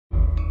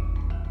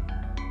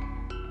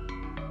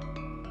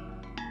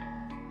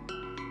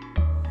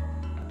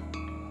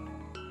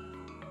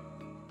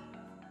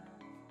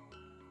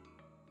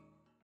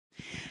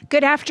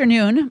Good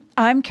afternoon.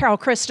 I'm Carol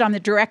Christ. I'm the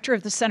director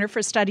of the Center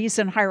for Studies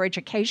in Higher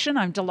Education.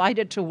 I'm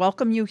delighted to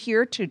welcome you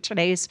here to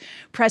today's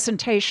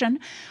presentation.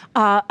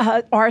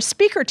 Our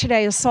speaker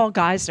today is Saul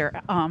Geiser.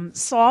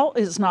 Saul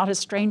is not a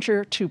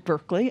stranger to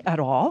Berkeley at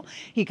all.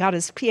 He got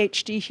his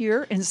PhD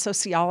here in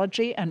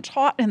sociology and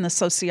taught in the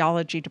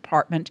sociology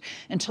department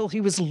until he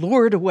was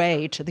lured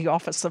away to the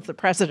office of the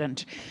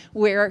president,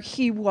 where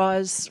he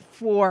was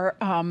for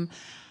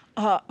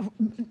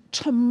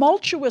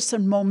tumultuous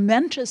and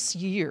momentous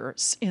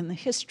years in the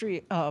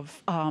history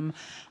of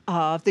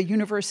the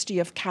University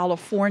of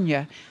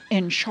California,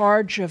 in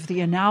charge of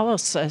the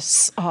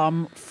analysis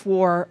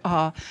for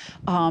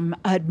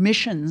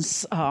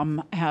admissions,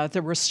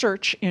 the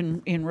research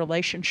in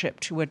relationship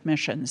to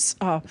admissions.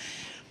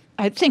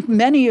 I think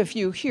many of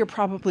you here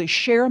probably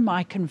share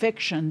my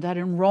conviction that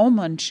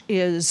enrollment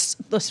is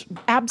the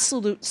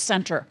absolute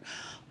center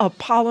of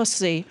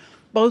policy,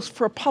 both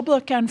for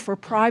public and for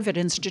private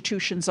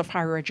institutions of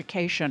higher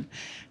education.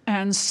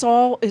 And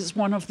Saul is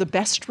one of the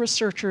best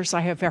researchers I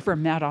have ever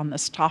met on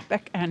this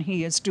topic, and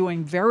he is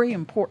doing very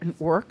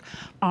important work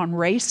on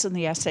race in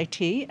the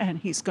SAT, and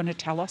he's going to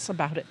tell us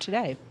about it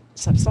today.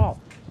 So, Saul.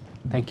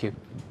 Thank you.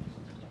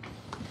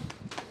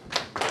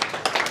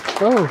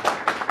 Oh.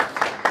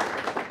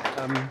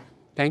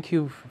 Thank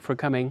you for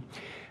coming.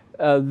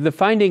 The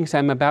findings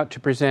I'm about to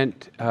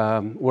present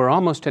were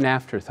almost an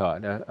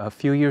afterthought. A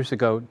few years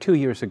ago, 2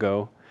 years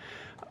ago,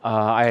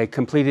 I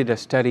completed a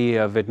study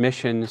of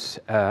admissions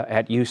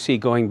at UC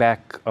going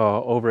back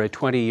over a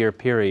 20-year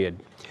period.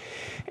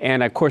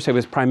 And of course, I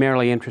was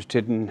primarily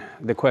interested in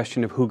the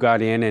question of who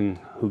got in and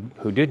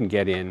who didn't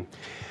get in.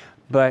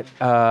 But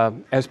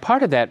as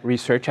part of that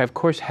research, I of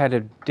course had a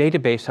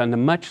database on the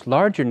much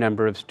larger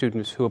number of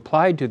students who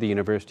applied to the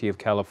University of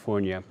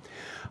California,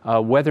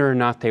 whether or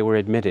not they were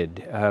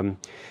admitted.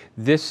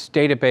 This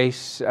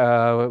database,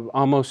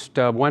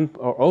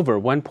 over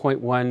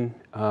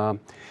 1.1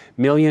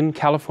 million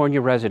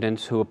California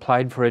residents who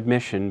applied for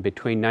admission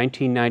between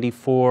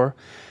 1994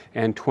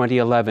 and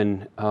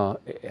 2011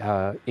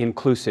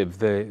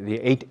 inclusive,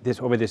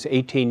 over this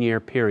 18-year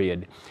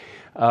period.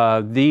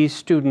 These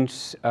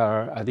students,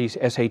 these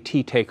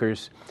SAT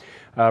takers,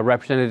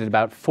 represented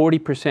about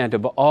 40%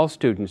 of all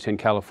students in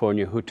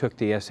California who took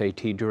the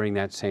SAT during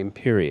that same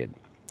period.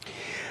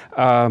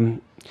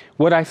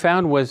 What I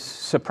found was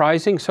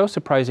surprising, so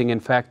surprising in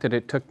fact that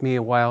it took me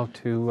a while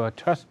to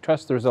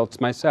trust the results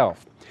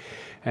myself.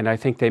 And I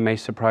think they may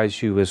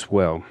surprise you as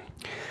well.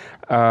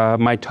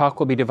 My talk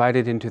will be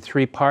divided into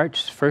 3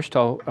 parts. First,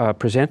 I'll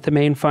present the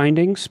main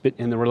findings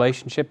in the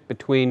relationship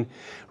between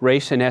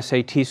race and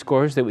SAT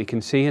scores that we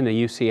can see in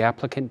the UC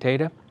applicant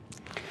data.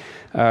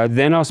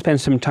 Then I'll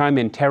spend some time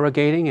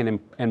interrogating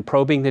and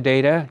probing the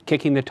data,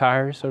 kicking the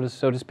tires,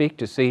 so to speak,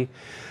 to see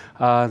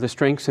the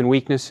strengths and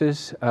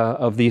weaknesses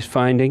of these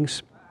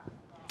findings.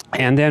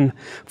 And then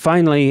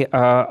finally,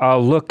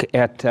 I'll look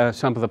at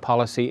some of the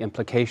policy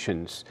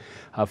implications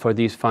for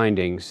these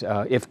findings,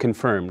 if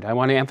confirmed. I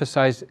want to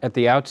emphasize at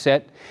the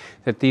outset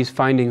that these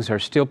findings are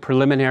still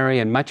preliminary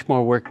and much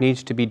more work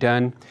needs to be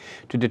done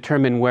to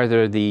determine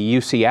whether the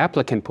UC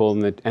applicant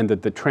pool and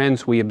the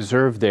trends we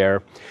observe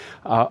there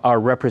are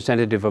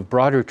representative of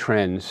broader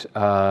trends,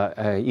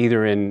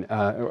 either in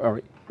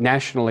or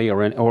nationally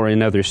or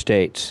in other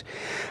states.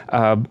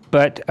 Also,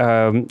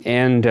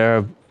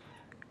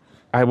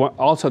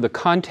 the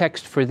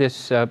context for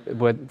this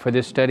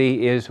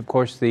study is, of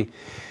course, the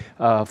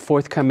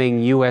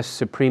forthcoming U.S.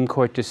 Supreme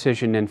Court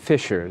decision in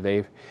Fisher.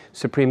 The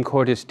Supreme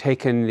Court has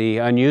taken the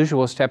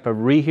unusual step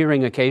of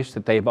rehearing a case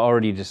that they've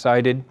already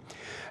decided,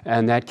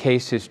 and that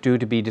case is due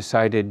to be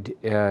decided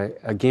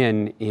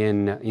again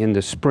in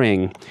the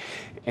spring.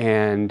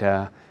 And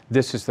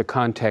this is the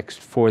context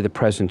for the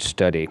present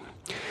study.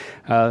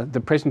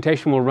 The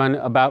presentation will run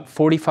about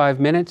 45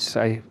 minutes,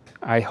 I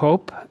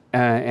hope,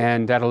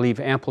 and that'll leave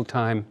ample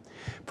time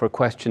for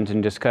questions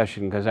and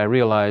discussion, because I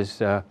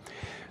realize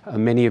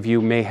many of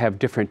you may have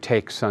different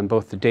takes on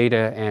both the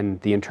data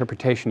and the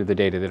interpretation of the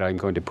data that I'm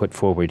going to put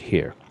forward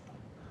here.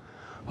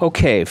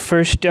 Okay,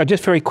 first,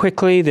 just very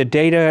quickly, the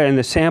data and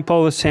the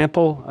sample. The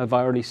sample, I've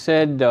already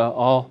said,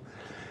 all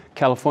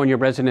California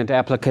resident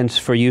applicants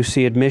for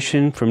UC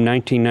admission from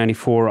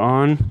 1994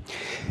 on.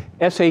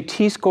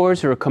 SAT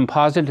scores are a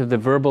composite of the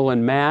verbal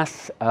and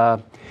math.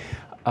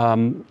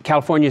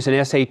 California is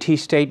an SAT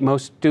state.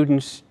 Most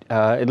students,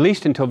 at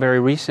least until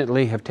very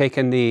recently, have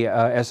taken the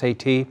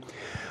SAT.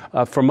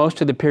 For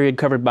most of the period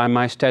covered by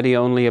my study,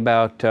 only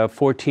about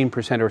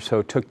 14% or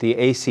so took the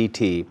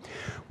ACT.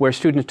 Where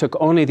students took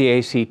only the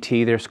ACT,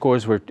 their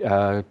scores were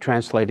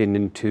translated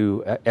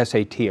into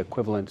SAT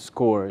equivalent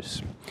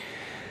scores.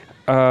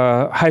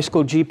 High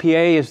school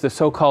GPA is the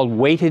so-called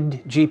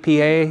weighted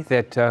GPA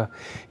that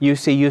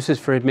UC uses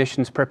for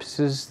admissions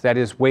purposes. That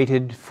is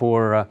weighted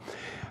for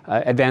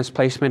advanced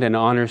placement and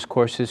honors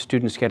courses.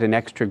 Students get an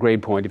extra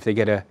grade point. If they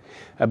get a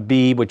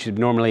B, which would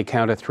normally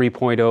count a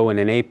 3.0 in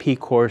an AP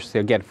course,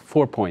 they'll get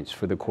 4 points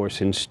for the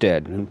course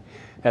instead. And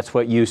that's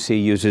what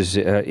UC uses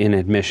in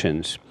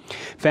admissions.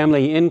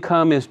 Family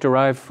income is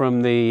derived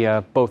from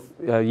the both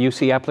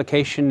UC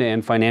application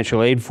and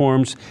financial aid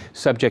forms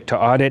subject to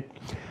audit.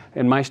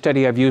 In my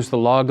study, I've used the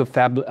log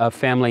of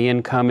family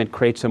income. It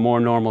creates a more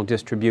normal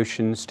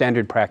distribution,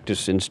 standard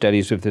practice in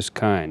studies of this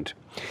kind.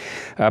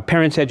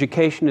 Parents'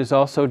 education is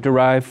also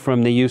derived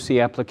from the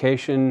UC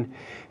application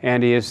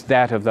and is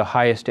that of the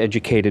highest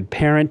educated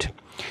parent.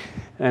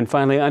 And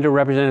finally,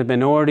 underrepresented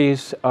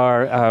minorities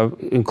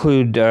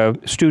include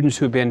students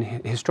who've been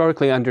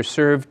historically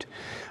underserved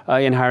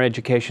in higher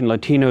education,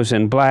 Latinos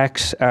and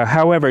blacks.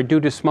 However,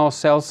 due to small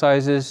cell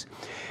sizes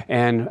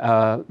and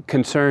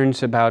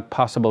concerns about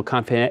possible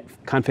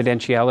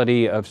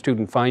confidentiality of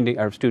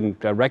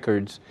student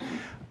records,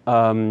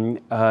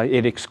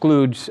 it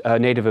excludes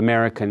Native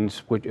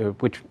Americans, which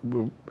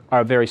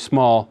are a very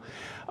small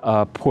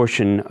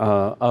portion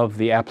of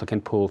the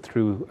applicant pool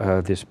through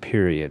this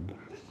period.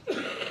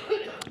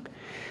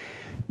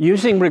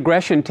 Using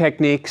regression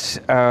techniques,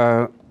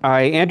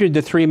 I entered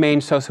the three main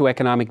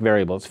socioeconomic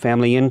variables,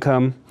 family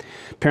income,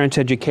 parents'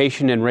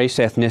 education, and race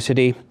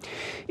ethnicity,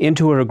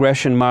 into a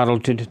regression model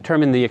to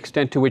determine the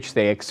extent to which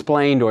they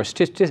explained or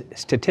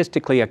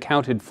statistically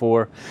accounted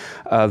for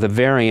the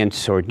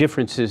variance or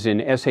differences in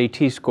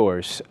SAT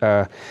scores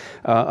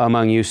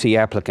among UC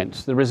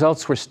applicants. The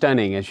results were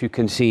stunning, as you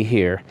can see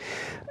here.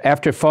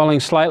 After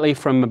falling slightly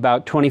from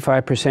about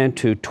 25%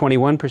 to 21%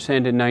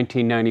 in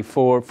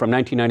 1994, from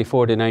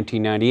 1994 to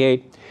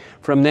 1998,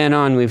 from then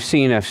on we've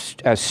seen a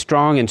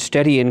strong and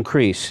steady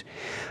increase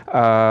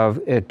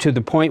to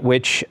the point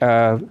which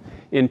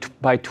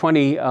by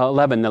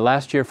 2011, the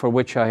last year for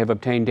which I have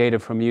obtained data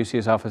from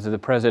UC's Office of the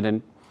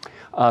President,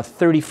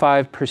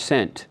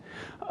 35%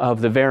 of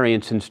the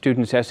variance in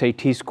students'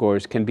 SAT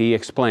scores can be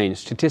explained,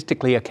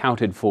 statistically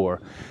accounted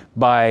for,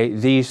 by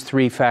these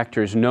three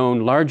factors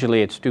known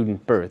largely at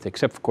student birth,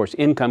 except, of course,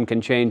 income can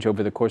change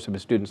over the course of a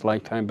student's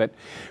lifetime. But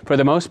for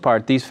the most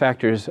part, these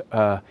factors,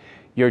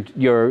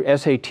 your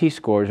SAT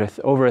scores,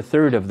 over a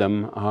third of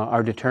them,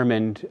 are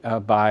determined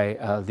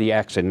by the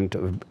accident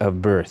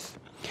of birth.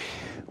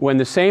 When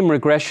the same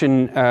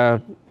regression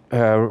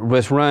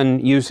was run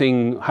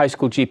using high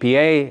school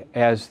GPA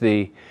as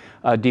the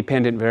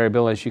dependent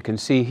variable, as you can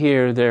see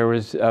here, there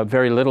was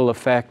very little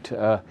effect.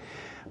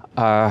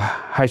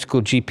 High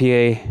school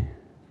GPA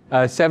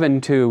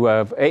 7 to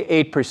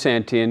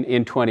 8%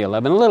 in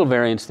 2011. A little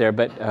variance there,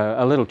 but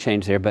a little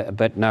change there,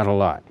 but not a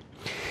lot.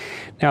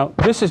 Now,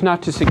 this is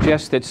not to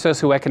suggest that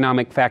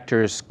socioeconomic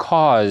factors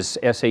cause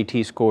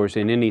SAT scores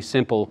in any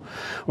simple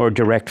or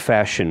direct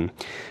fashion.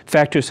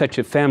 Factors such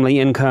as family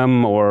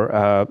income or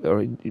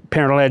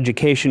parental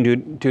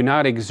education do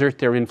not exert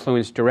their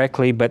influence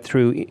directly, but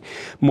through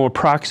more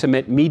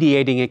proximate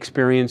mediating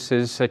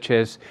experiences such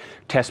as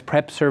test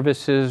prep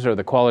services or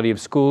the quality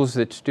of schools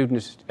that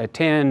students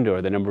attend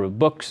or the number of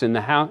books in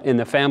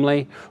the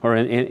family or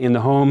in the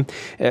home,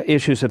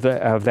 issues of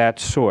that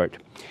sort.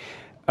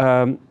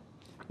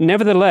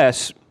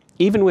 Nevertheless,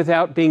 even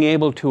without being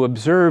able to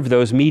observe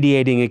those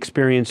mediating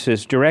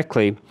experiences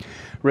directly,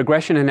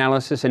 regression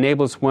analysis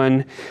enables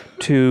one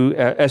to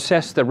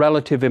assess the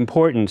relative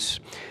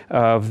importance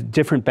of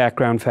different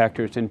background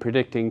factors in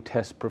predicting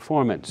test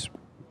performance.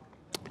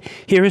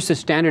 Here is the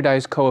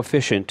standardized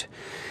coefficient,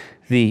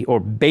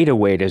 or beta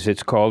weight as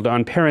it's called,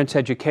 on parents'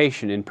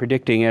 education in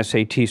predicting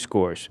SAT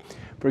scores.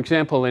 For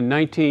example, in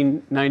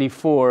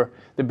 1994,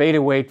 the beta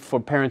weight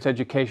for parents'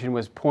 education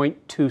was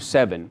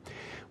 0.27.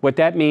 What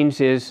that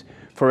means is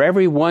for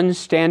every one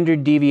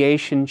standard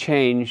deviation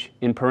change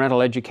in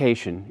parental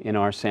education in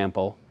our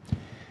sample,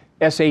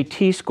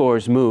 SAT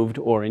scores moved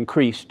or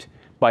increased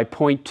by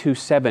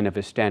 0.27 of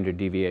a standard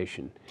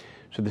deviation.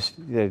 So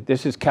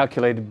this is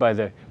calculated by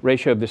the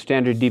ratio of the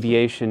standard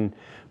deviation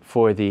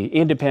for the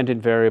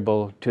independent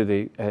variable to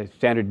the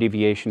standard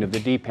deviation of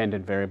the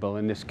dependent variable,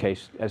 in this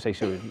case, as I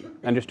said.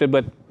 Understood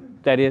what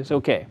that is?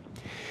 Okay.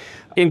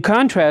 In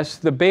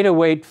contrast, the beta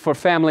weight for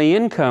family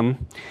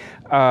income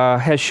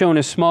has shown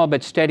a small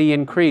but steady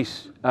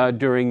increase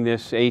during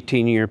this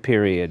 18-year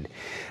period,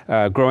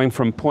 growing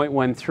from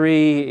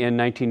 0.13 in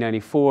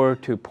 1994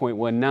 to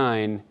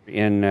 0.19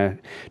 in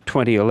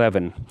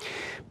 2011.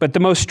 But the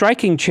most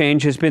striking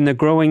change has been the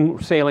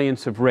growing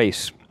salience of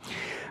race.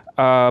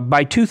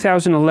 By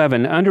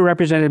 2011,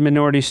 underrepresented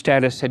minority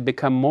status had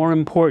become more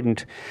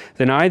important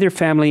than either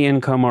family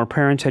income or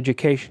parents'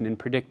 education in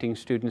predicting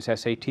students'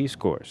 SAT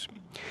scores.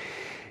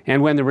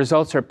 And when the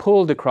results are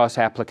pooled across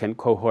applicant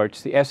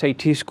cohorts, the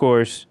SAT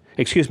scores,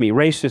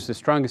 race is the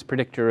strongest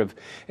predictor of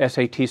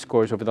SAT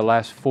scores over the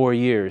last 4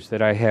 years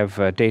that I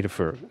have data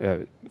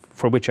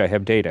for which I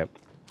have data.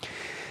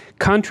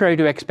 Contrary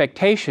to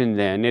expectation,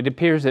 then, it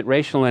appears that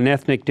racial and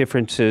ethnic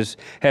differences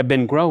have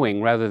been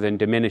growing rather than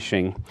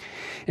diminishing.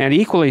 And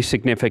equally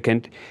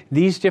significant,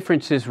 these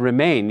differences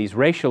remain, these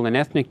racial and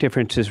ethnic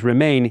differences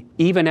remain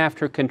even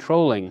after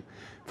controlling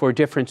for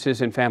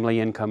differences in family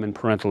income and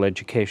parental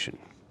education.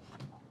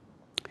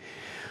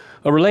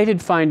 A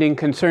related finding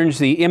concerns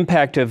the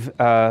impact of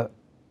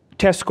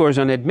test scores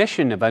on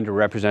admission of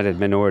underrepresented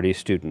minority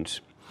students.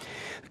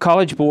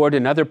 College Board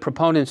and other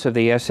proponents of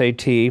the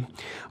SAT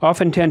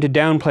often tend to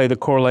downplay the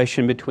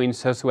correlation between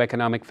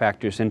socioeconomic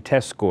factors and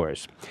test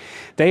scores.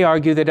 They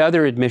argue that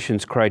other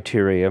admissions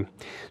criteria,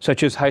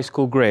 such as high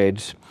school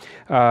grades,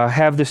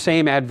 have the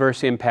same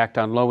adverse impact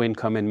on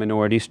low-income and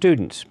minority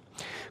students.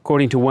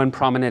 According to one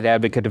prominent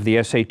advocate of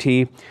the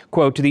SAT,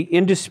 quote, "The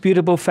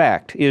indisputable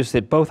fact is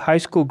that both high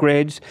school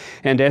grades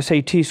and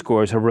SAT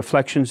scores are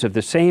reflections of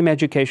the same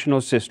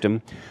educational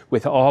system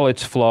with all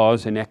its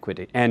flaws and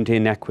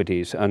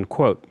inequities,"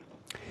 unquote.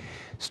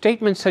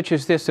 Statements such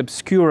as this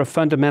obscure a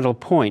fundamental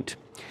point.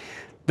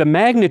 The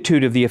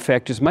magnitude of the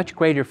effect is much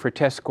greater for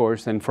test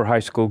scores than for high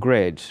school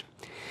grades.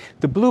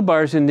 The blue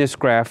bars in this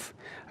graph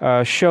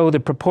show the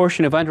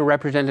proportion of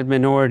underrepresented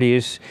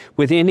minorities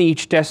within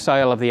each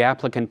decile of the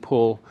applicant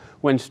pool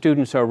when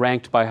students are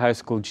ranked by high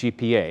school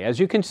GPA. As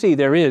you can see,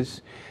 there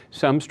is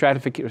some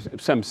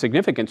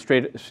significant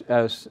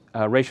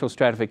racial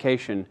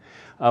stratification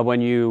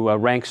when you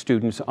rank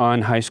students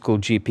on high school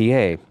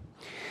GPA.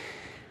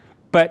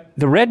 But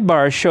the red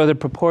bars show the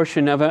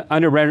proportion of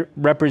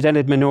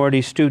underrepresented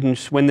minority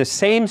students when the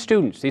same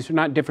students, these are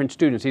not different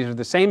students, these are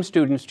the same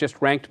students just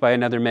ranked by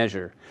another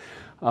measure,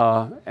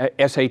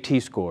 SAT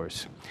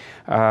scores.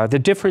 The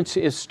difference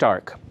is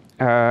stark.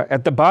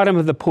 At the bottom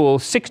of the pool,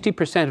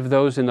 60% of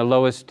those in the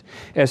lowest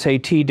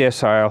SAT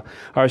decile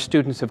are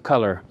students of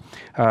color,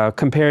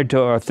 compared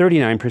to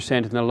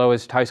 39% in the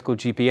lowest high school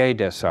GPA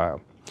decile.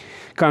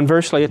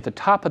 Conversely, at the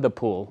top of the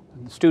pool,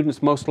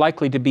 students most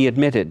likely to be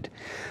admitted,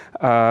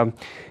 the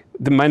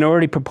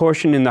minority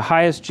proportion in the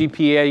highest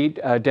GPA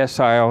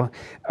decile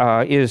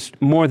is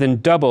more than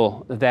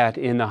double that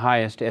in the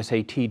highest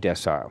SAT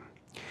decile.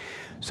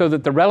 So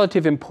that the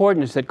relative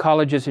importance that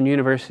colleges and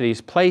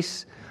universities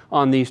place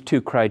on these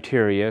two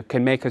criteria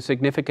can make a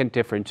significant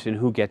difference in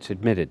who gets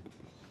admitted.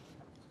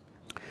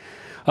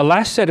 A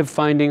last set of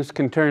findings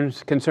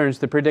concerns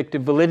the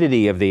predictive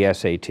validity of the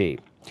SAT.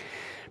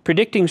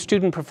 Predicting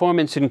student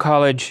performance in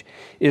college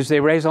is the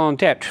raison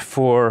d'etre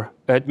for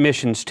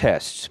admissions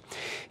tests.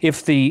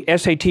 If the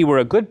SAT were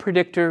a good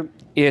predictor,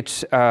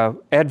 its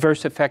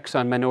adverse effects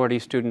on minority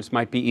students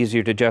might be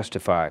easier to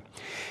justify.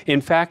 In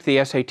fact, the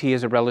SAT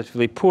is a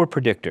relatively poor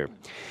predictor.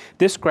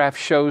 This graph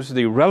shows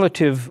the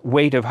relative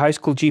weight of high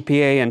school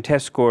GPA and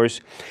test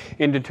scores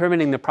in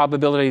determining the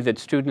probability that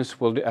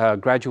students will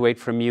graduate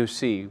from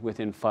UC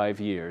within 5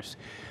 years.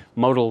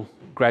 Modal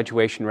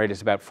graduation rate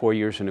is about 4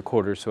 years and a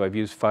quarter, so I've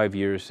used 5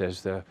 years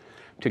as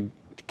to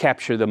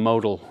capture the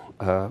modal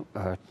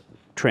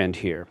trend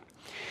here.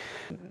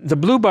 The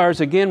blue bars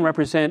again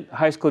represent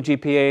high school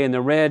GPA and the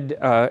red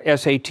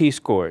SAT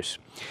scores.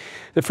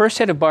 The first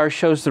set of bars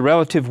shows the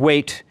relative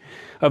weight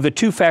of the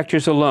two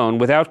factors alone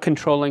without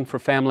controlling for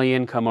family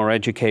income or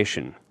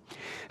education.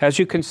 As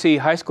you can see,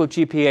 high school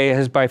GPA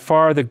has by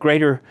far the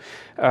greater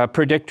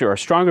predictor or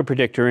stronger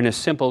predictor in a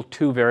simple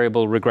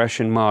two-variable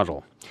regression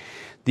model.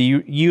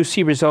 The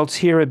UC results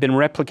here have been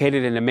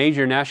replicated in a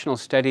major national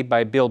study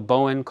by Bill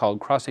Bowen called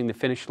Crossing the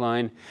Finish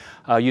Line,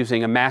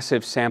 using a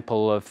massive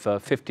sample of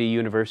 50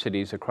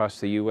 universities across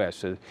the U.S.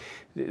 So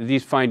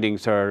these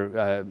findings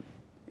are,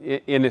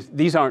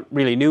 these aren't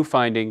really new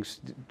findings.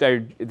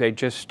 They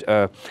just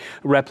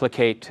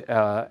replicate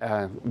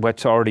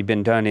what's already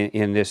been done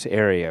in this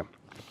area.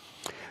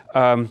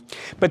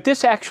 But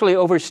this actually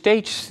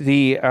overstates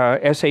the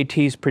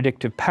SAT's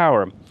predictive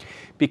power.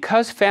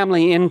 Because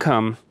family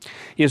income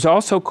is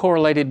also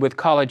correlated with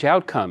college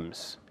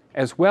outcomes,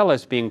 as well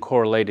as being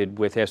correlated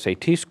with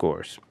SAT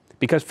scores,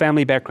 because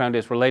family background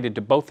is related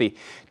to both the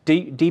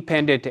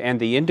dependent and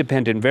the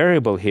independent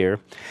variable here,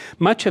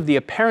 much of the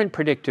apparent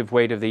predictive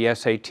weight of the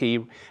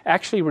SAT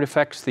actually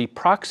reflects the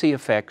proxy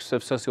effects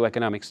of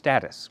socioeconomic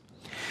status.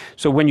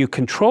 So when you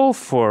control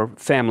for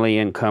family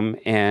income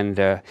and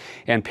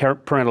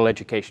parental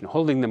education,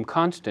 holding them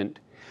constant,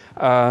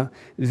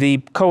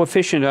 the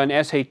coefficient on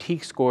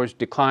SAT scores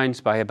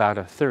declines by about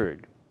a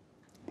third.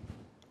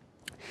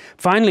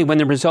 Finally, when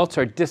the results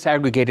are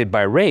disaggregated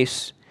by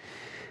race,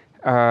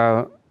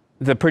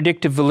 the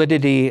predictive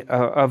validity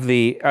of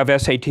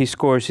SAT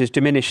scores is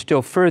diminished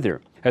still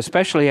further,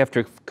 especially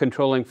after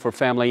controlling for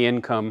family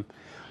income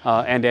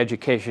and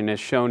education, as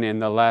shown in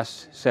the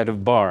last set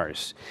of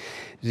bars.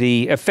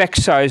 The effect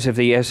size of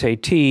the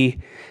SAT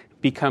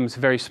becomes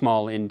very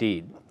small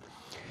indeed.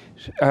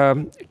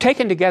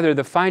 Taken together,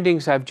 the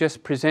findings I've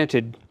just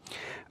presented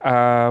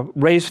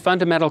raise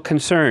fundamental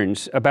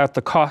concerns about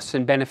the costs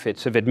and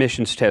benefits of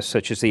admissions tests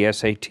such as the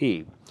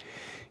SAT.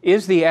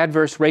 Is the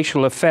adverse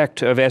racial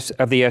effect of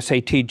the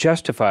SAT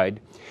justified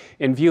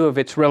in view of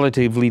its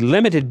relatively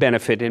limited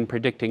benefit in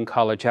predicting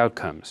college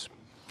outcomes?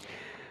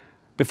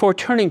 Before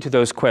turning to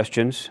those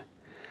questions,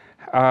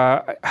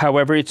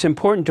 however, it's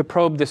important to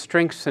probe the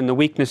strengths and the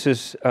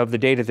weaknesses of the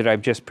data that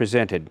I've just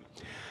presented.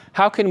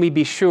 How can we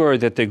be sure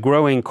that the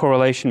growing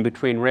correlation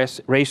between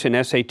race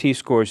and SAT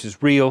scores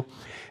is real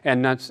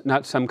and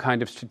not some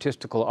kind of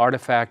statistical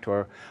artifact,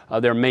 or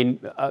there may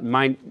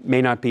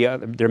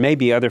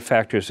be other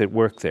factors at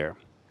work there?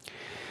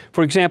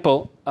 For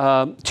example,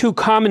 two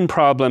common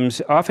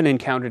problems often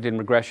encountered in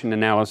regression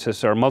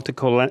analysis are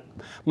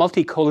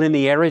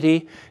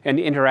multicollinearity and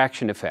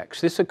interaction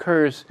effects. This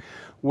occurs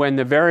when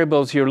the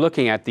variables you're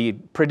looking at, the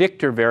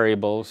predictor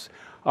variables,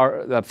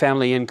 are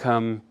family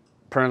income,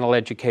 parental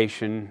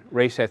education,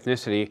 race,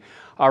 ethnicity,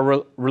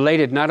 are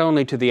related not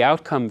only to the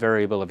outcome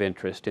variable of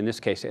interest, in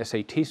this case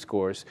SAT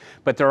scores,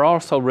 but they're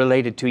also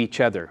related to each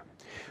other.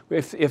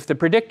 If the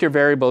predictor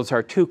variables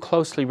are too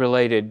closely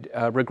related,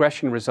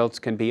 regression results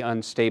can be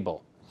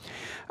unstable.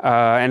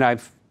 And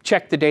I've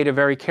checked the data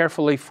very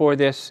carefully for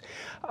this.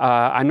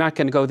 I'm not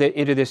going to go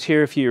into this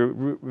here. If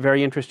you're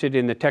very interested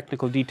in the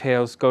technical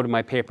details, go to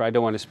my paper. I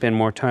don't want to spend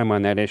more time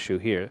on that issue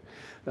here.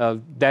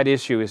 That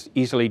issue is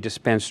easily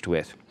dispensed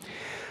with.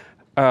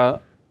 A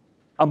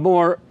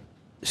more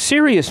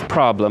serious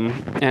problem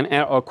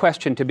or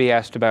question to be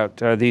asked about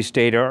these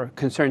data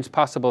concerns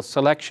possible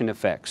selection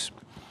effects.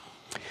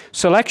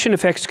 Selection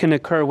effects can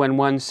occur when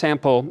one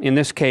sample, in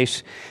this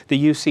case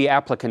the UC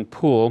applicant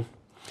pool,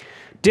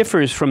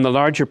 differs from the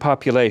larger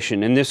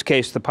population, in this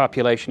case the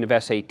population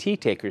of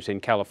SAT takers in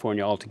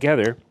California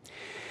altogether,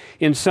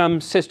 in some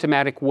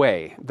systematic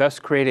way, thus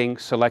creating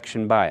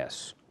selection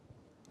bias.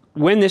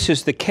 When this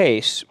is the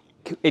case,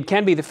 it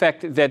can be the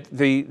fact that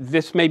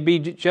this may be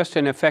just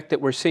an effect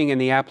that we're seeing in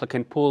the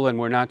applicant pool and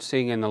we're not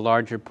seeing in the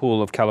larger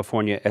pool of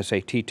California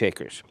SAT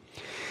takers.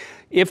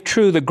 If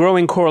true, the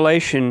growing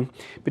correlation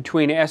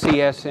between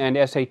SES and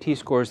SAT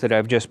scores that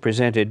I've just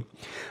presented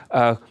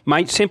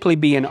might simply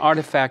be an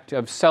artifact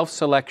of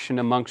self-selection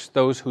amongst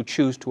those who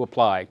choose to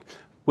apply,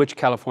 which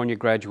California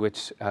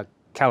graduates,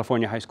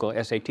 California high school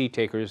SAT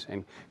takers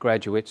and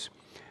graduates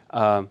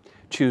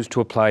choose to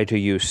apply to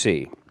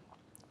UC.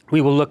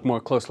 We will look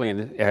more closely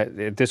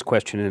at this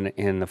question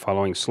in the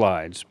following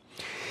slides.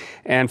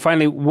 And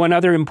finally, one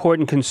other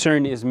important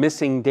concern is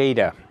missing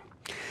data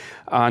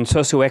on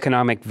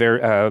socioeconomic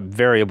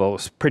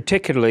variables,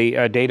 particularly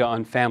data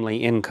on family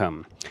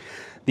income.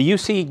 The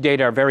UC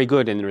data are very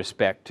good in the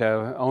respect.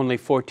 Only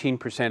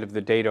 14% of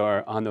the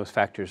data on those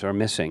factors are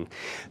missing.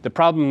 The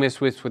problem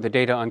is with the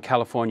data on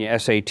California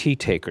SAT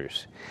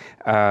takers,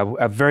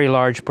 a very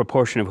large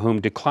proportion of whom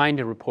decline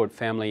to report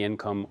family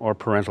income or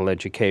parental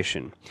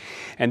education.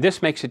 And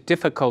this makes it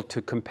difficult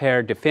to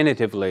compare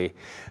definitively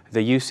the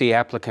UC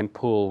applicant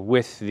pool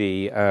with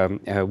the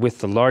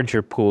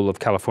larger pool of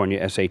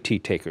California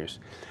SAT takers.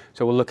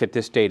 So we'll look at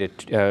this data,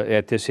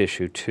 at this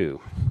issue too.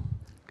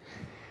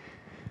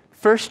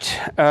 First,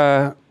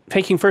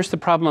 taking first the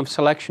problem of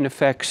selection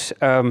effects,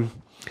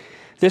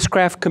 this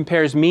graph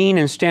compares mean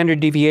and standard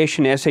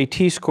deviation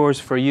SAT scores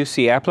for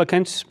UC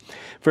applicants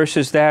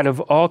versus that of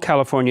all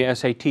California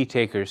SAT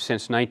takers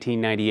since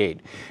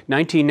 1998.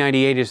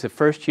 1998 is the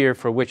first year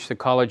for which the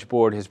College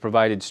Board has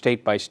provided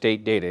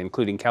state-by-state data,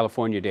 including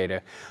California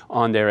data,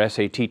 on their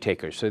SAT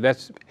takers. So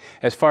that's,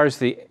 as far as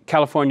the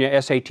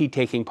California SAT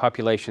taking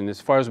population, as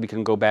far as we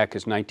can go back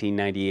is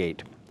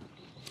 1998.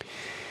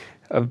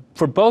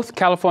 For both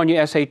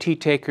California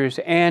SAT takers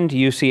and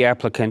UC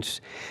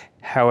applicants,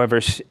 however,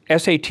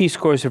 SAT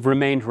scores have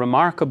remained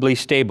remarkably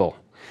stable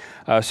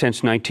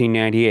since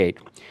 1998.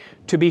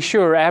 To be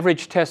sure,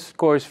 average test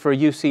scores for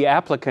UC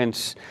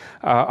applicants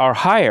are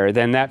higher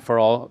than that for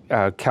all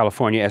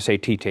California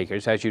SAT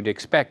takers, as you'd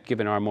expect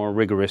given our more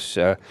rigorous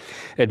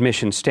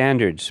admission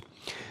standards.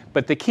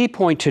 But the key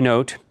point to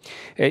note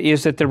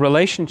is that the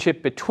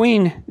relationship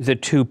between the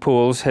two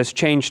pools has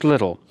changed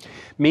little.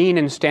 Mean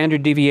and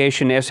standard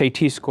deviation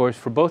SAT scores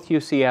for both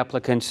UC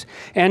applicants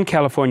and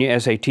California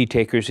SAT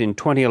takers in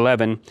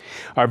 2011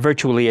 are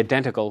virtually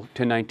identical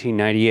to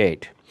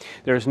 1998.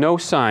 There is no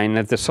sign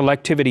that the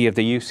selectivity of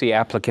the UC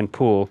applicant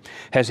pool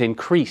has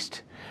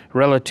increased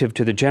relative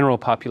to the general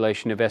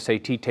population of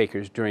SAT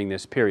takers during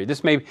this period.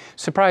 This may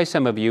surprise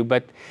some of you,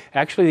 but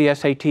actually the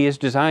SAT is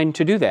designed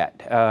to do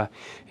that.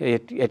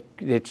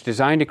 It's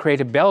designed to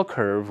create a bell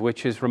curve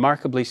which is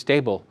remarkably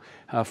stable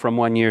from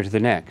one year to the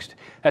next.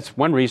 That's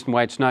one reason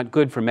why it's not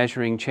good for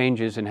measuring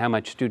changes in how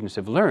much students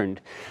have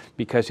learned,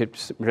 because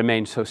it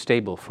remains so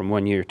stable from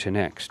one year to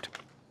next.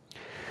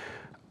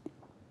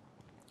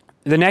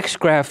 The next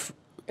graph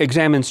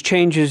examines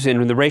changes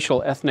in the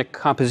racial ethnic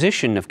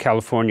composition of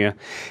California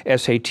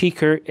SAT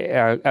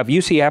of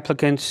UC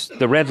applicants,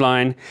 the red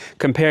line,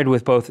 compared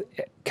with both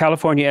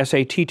California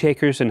SAT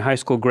takers and high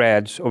school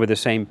grads over the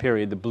same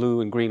period, the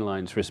blue and green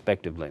lines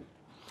respectively.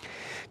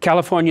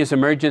 California's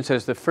emergence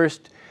as the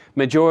first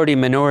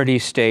majority-minority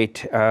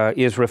state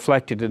is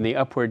reflected in the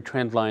upward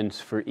trend lines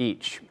for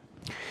each.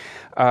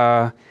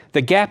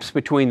 The gaps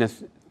between the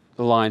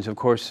lines, of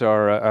course,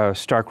 are a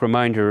stark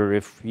reminder,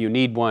 if you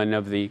need one,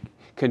 of the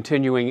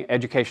continuing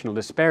educational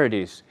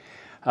disparities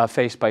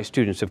faced by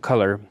students of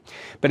color.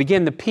 But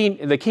again,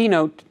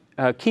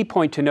 the key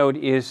point to note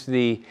is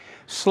the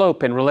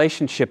slope and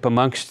relationship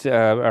amongst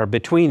or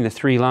between the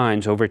three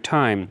lines over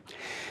time.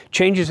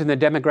 Changes in the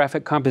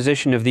demographic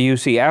composition of the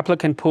UC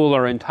applicant pool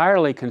are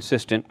entirely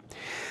consistent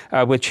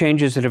with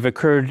changes that have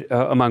occurred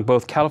among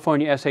both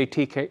California SAT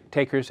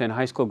takers and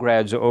high school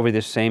grads over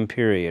this same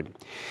period.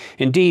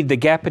 Indeed, the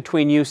gap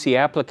between UC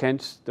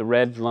applicants, the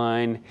red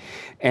line,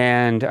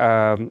 and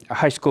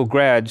high school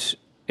grads,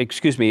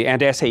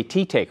 and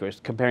SAT takers,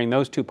 comparing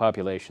those two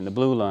populations, the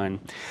blue line,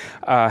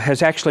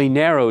 has actually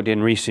narrowed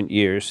in recent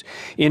years,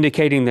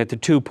 indicating that the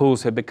two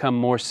pools have become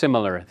more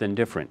similar than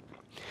different.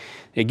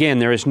 Again,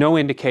 there is no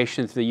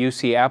indication that the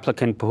UC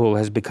applicant pool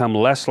has become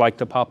less like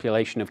the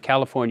population of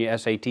California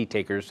SAT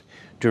takers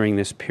during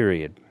this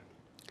period.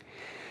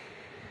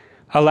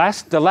 The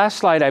last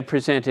slide I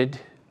presented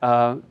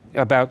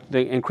about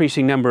the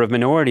increasing number of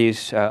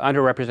minorities,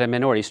 underrepresented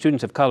minorities,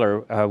 students of color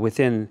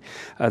within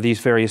these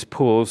various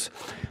pools,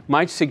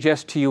 might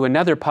suggest to you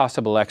another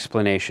possible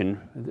explanation,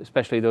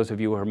 especially those of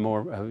you who are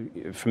more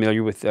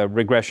familiar with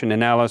regression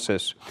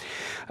analysis.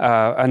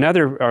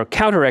 Another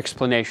counter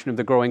explanation of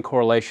the growing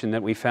correlation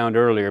that we found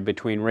earlier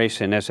between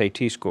race and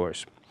SAT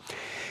scores.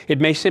 It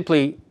may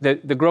simply,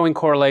 the growing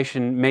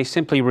correlation may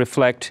simply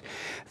reflect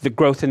the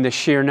growth in the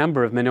sheer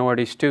number of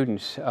minority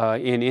students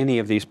in any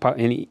of these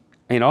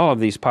in all of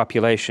these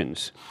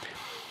populations.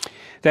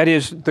 That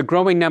is, the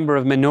growing number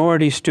of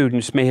minority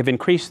students may have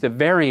increased the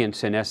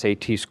variance in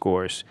SAT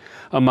scores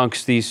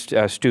amongst these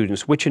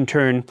students, which in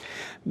turn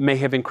may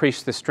have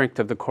increased the strength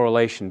of the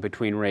correlation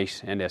between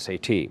race and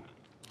SAT.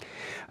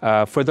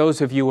 For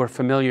those of you who are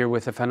familiar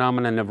with the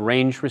phenomenon of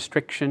range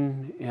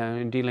restriction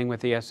in dealing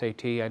with the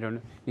SAT, I don't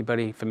know,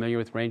 anybody familiar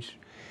with range?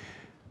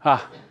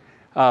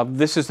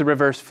 This is the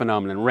reverse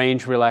phenomenon,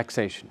 range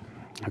relaxation.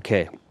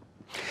 Okay.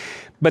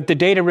 But the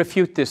data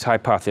refute this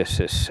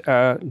hypothesis.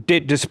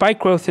 Despite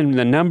growth in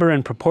the number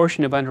and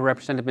proportion of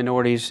underrepresented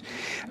minorities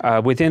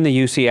within the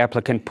UC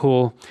applicant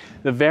pool,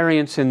 the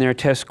variance in their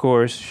test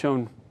scores,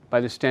 shown by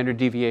the standard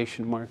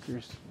deviation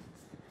markers,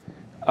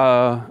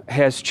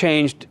 has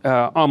changed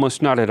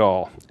almost not at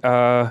all.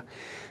 The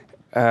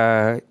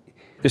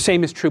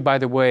same is true, by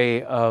the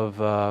way, of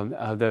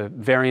the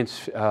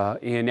variance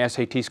in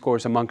SAT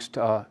scores amongst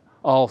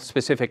all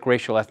specific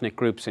racial ethnic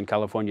groups in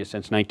California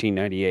since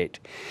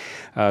 1998.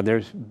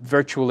 There's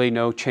virtually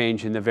no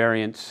change in the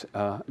variance.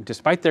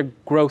 Despite their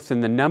growth in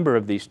the number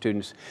of these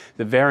students,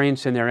 the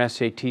variance in their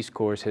SAT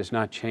scores has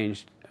not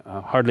changed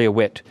hardly a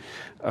whit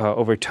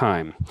over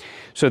time.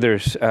 So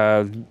there's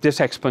this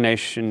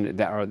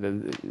explanation, or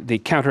the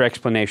counter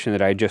explanation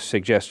that I just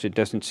suggested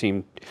doesn't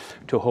seem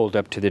to hold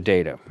up to the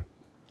data.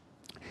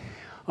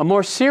 A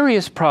more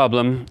serious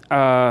problem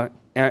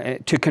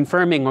to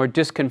confirming or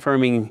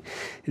disconfirming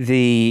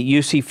the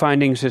UC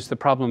findings is the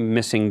problem of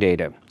missing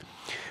data.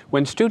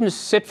 When students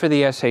sit for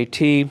the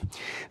SAT,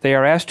 they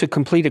are asked to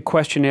complete a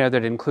questionnaire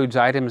that includes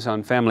items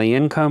on family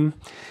income,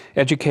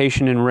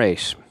 education, and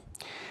race.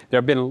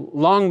 There have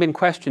long been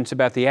questions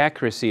about the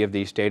accuracy of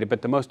these data,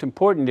 but the most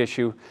important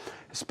issue,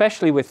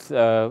 especially with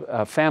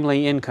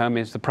family income,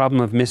 is the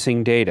problem of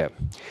missing data.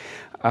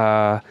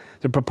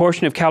 The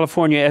proportion of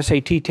California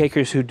SAT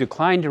takers who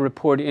declined to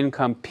report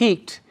income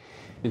peaked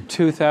in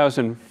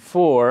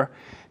 2004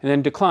 and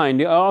then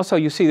declined. Also,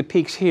 you see the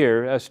peaks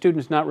here,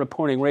 students not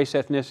reporting race,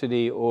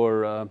 ethnicity,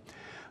 or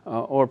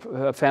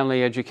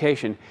family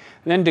education.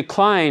 And then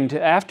declined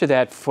after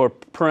that for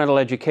parental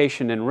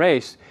education and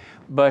race,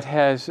 but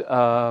has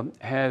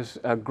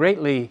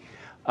greatly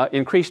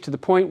increased to the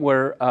point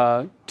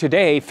where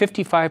today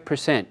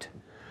 55%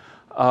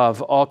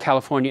 of all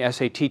California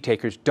SAT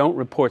takers don't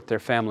report their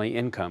family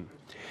income.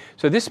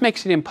 So this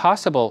makes it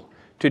impossible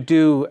to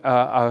do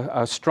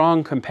a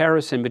strong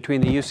comparison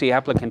between the UC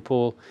applicant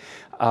pool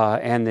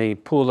and the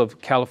pool of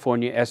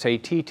California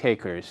SAT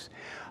takers.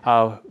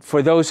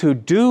 For those who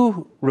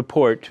do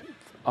report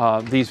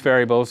these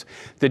variables,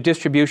 the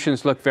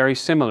distributions look very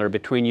similar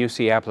between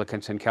UC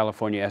applicants and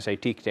California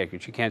SAT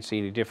takers. You can't see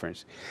any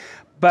difference.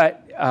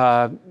 But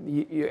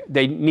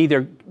they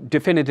neither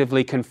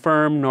definitively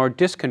confirm nor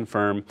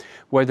disconfirm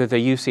whether the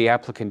UC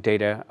applicant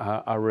data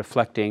are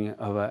reflecting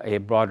of a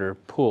broader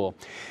pool.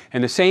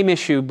 And the same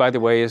issue, by the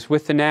way, is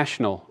with the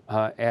national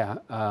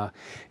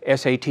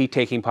SAT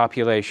taking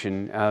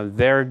population.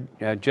 They're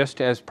just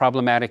as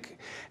problematic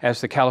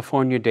as the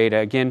California data.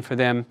 Again, for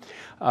them,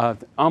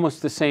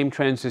 almost the same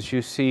trends as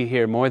you see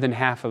here. More than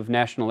half of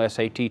national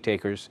SAT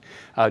takers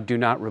do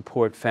not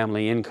report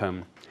family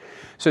income.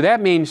 So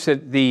that means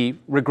that the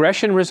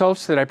regression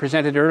results that I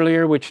presented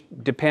earlier, which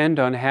depend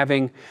on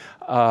having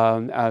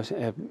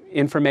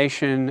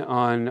information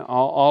on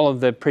all of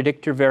the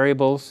predictor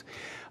variables,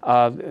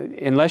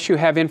 unless you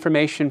have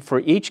information for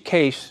each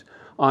case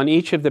on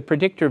each of the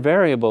predictor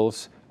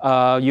variables,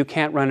 you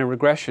can't run a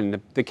regression.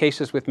 The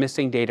cases with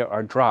missing data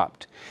are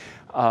dropped.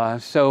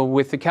 So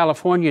with the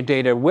California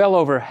data, well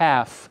over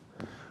half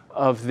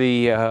of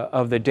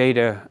the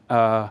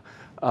data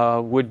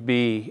would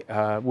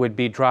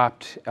be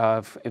dropped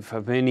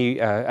of any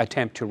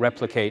attempt to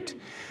replicate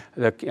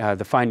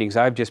the findings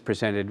I've just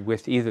presented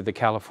with either the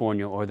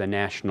California or the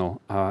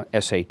national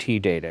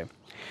SAT data.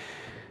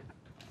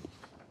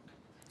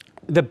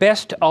 The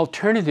best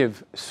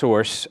alternative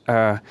source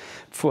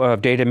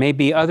of data may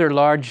be other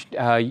large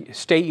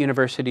state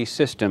university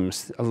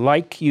systems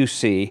like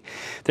UC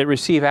that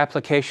receive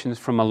applications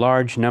from a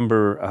large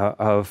number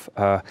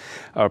a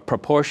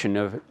proportion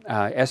of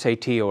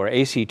SAT or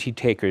ACT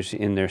takers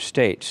in their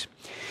states.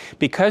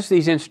 Because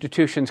these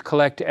institutions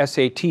collect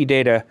SAT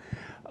data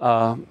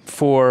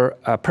for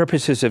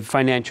purposes of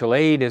financial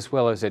aid as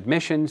well as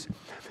admissions,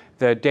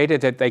 the data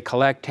that they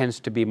collect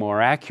tends to be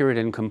more accurate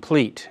and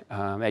complete.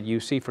 At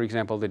UC, for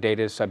example, the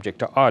data is subject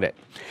to audit.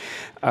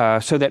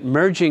 So that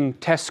merging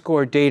test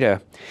score data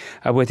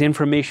with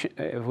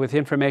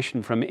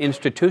information from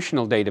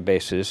institutional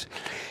databases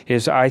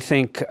is, I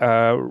think,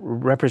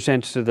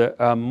 represents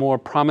the more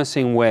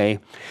promising way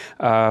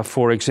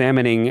for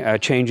examining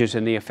changes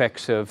in the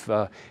effects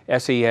of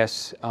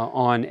SES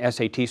on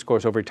SAT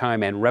scores over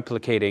time and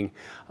replicating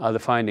the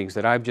findings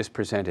that I've just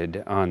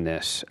presented on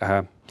this.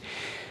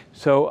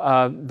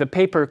 So the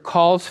paper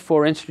calls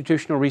for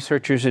institutional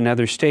researchers in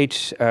other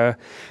states to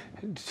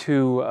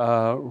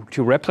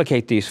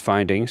replicate these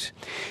findings.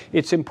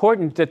 It's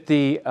important that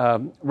the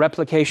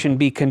replication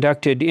be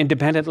conducted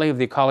independently of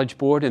the College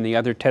Board and the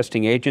other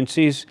testing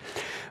agencies,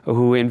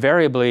 who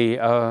invariably,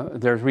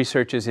 their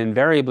research is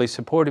invariably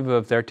supportive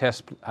of their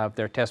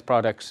test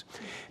products.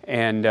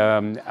 And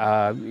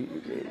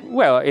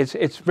well,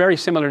 it's very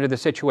similar to the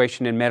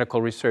situation in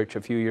medical research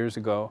a few years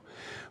ago,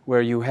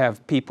 where you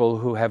have people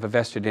who have a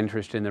vested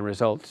interest in the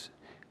results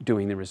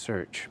doing the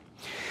research.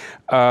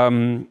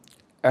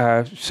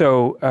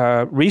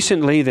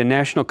 Recently, the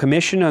National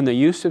Commission on the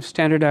Use of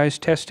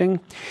Standardized Testing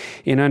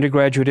in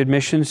Undergraduate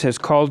Admissions has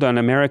called on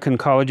American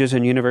colleges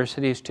and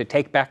universities to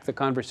take back the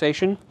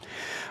conversation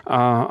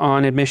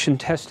on admission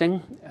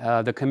testing.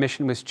 The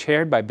commission was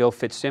chaired by Bill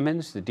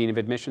Fitzsimmons, the Dean of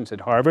Admissions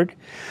at Harvard,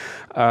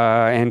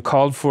 and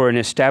called for an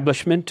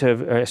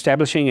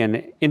establishing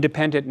an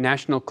independent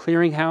national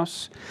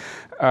clearinghouse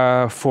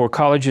for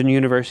colleges and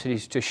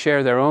universities to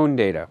share their own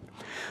data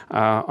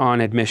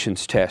on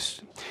admissions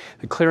tests.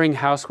 The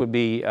clearinghouse would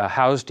be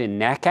housed in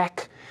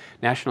NACAC,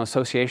 National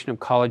Association of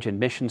College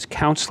Admissions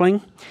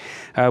Counseling,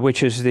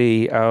 which is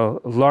the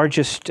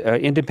largest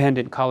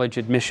independent college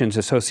admissions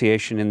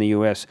association in the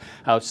U.S.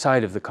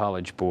 outside of the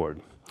College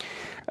Board.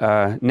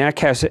 NAC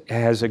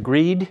has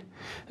agreed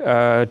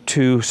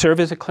to serve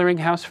as a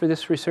clearinghouse for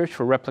this research,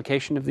 for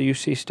replication of the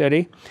UC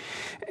study,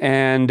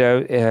 and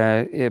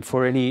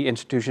for any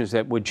institutions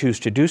that would choose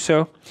to do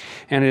so.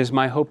 And it is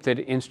my hope that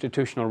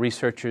institutional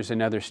researchers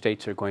in other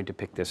states are going to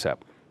pick this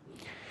up.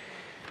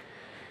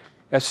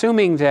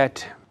 Assuming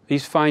that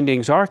these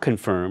findings are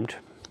confirmed,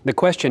 the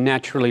question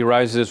naturally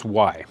arises,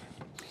 why?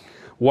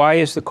 Why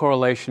is the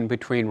correlation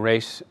between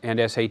race and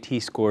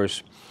SAT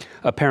scores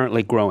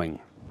apparently growing?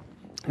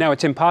 Now,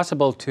 it's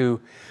impossible to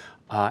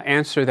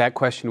answer that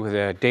question with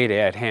the data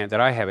at hand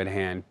that I have at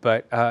hand,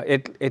 but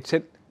it's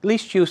at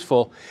least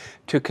useful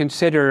to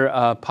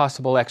consider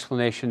possible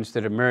explanations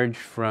that emerge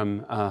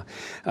from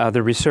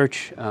the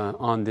research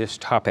on this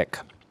topic.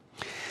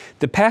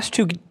 The past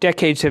 2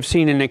 decades have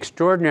seen an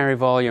extraordinary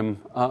volume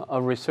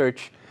of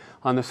research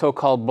on the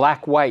so-called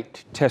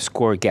black-white test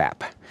score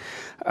gap,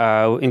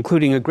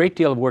 including a great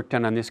deal of work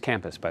done on this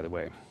campus, by the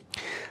way.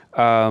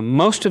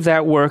 Most of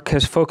that work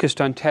has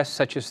focused on tests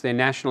such as the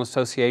National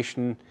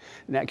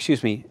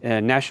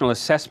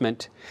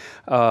Assessment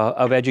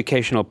of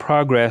Educational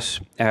Progress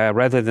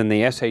rather than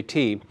the SAT,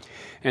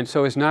 and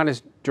so is not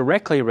as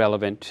directly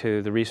relevant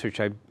to the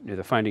research,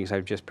 the findings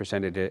I've just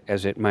presented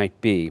as it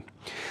might be.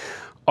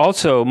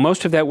 Also,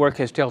 most of that work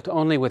has dealt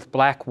only with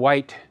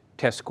black-white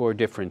test score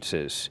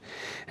differences,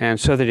 and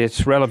so that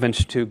its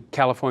relevance to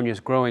California's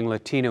growing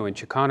Latino and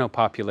Chicano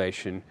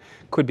population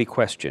could be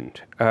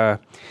questioned.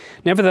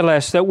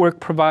 Nevertheless, that work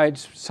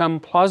provides some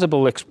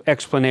plausible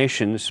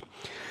explanations,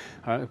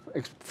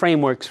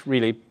 frameworks,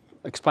 really,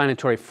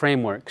 explanatory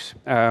frameworks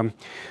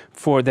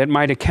that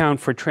might account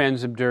for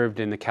trends observed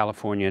in the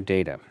California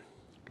data.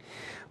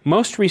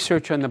 Most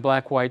research on the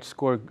black-white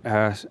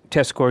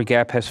test score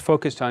gap has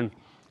focused on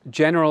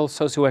general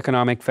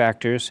socioeconomic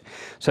factors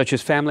such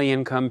as family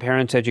income,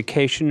 parents'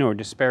 education, or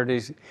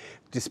disparities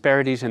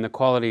in the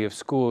quality of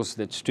schools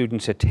that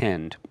students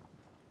attend.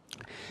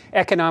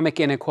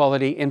 Economic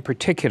inequality in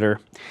particular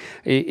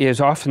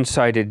is often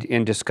cited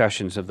in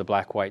discussions of the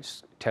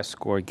black-white test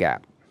score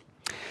gap.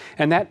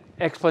 And that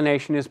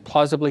explanation is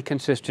plausibly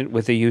consistent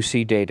with the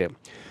UC data.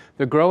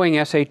 The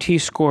growing SAT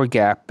score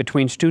gap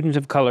between students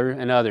of color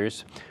and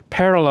others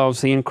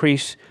parallels the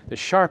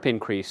sharp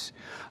increase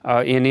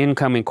in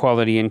income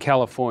inequality in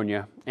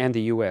California and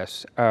the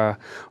U.S.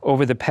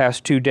 Over the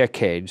past 2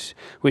 decades,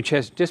 which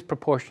has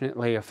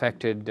disproportionately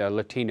affected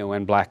Latino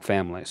and Black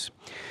families.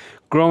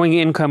 Growing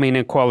income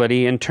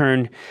inequality, in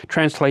turn,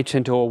 translates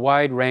into a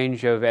wide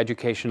range of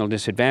educational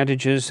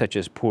disadvantages, such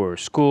as poorer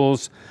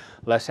schools,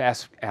 less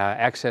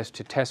access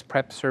to test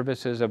prep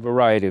services, a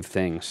variety of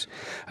things,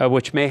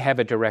 which may have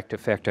a direct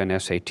effect on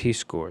SAT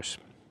scores.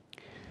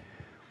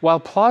 While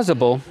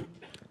plausible,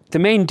 the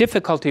main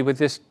difficulty with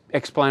this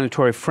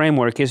explanatory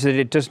framework is that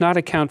it does not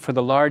account for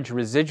the large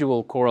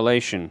residual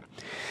correlation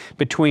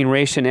between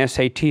race and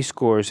SAT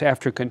scores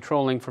after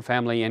controlling for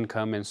family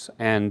income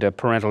and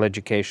parental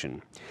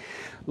education.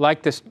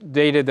 Like this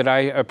data that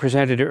I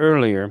presented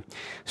earlier,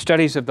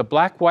 studies of the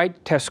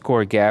black-white test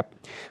score gap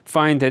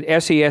find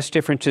that SES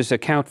differences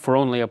account for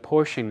only a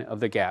portion of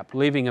the gap,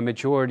 leaving a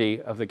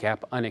majority of the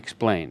gap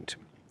unexplained.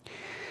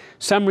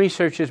 Some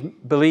researchers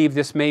believe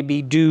this may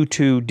be due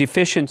to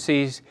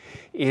deficiencies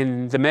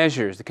in the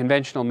measures, the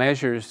conventional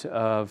measures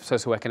of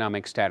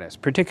socioeconomic status,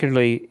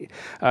 particularly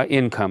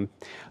income.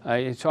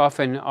 It's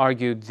often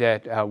argued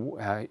that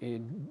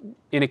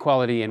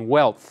inequality in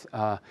wealth,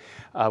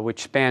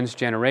 which spans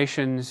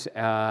generations,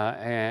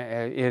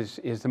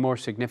 is the more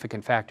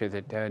significant factor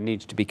that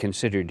needs to be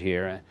considered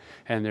here.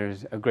 And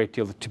there's a great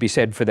deal to be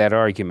said for that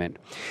argument.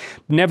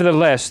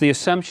 Nevertheless, the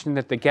assumption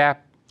that the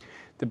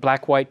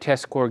black-white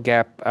test score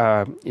gap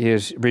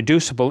is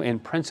reducible in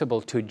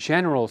principle to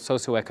general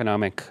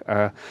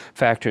socioeconomic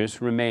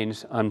factors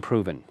remains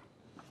unproven.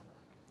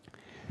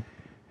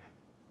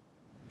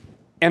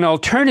 An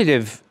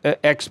alternative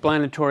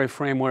explanatory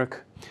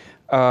framework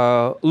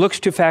looks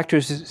to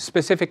factors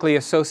specifically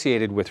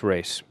associated with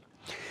race.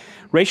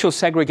 Racial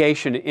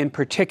segregation in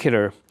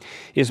particular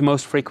is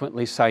most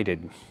frequently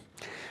cited.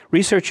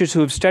 Researchers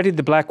who have studied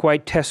the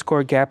black-white test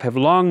score gap have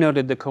long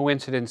noted the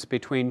coincidence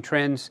between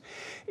trends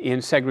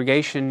in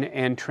segregation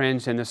and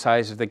trends in the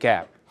size of the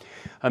gap.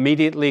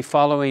 Immediately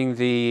following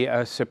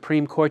the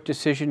Supreme Court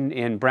decision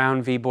in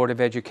Brown v. Board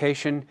of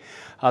Education,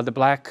 the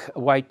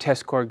black-white test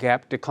score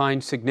gap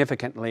declined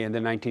significantly in the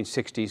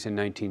 1960s and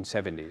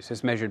 1970s,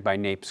 as measured by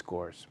NAEP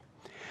scores.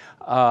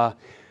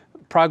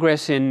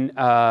 Progress in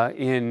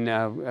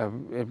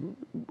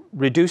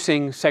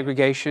reducing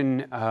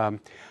segregation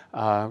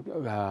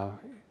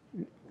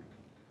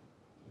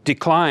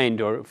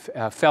declined or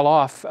fell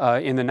off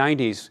in the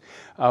 90s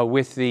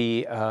with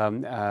the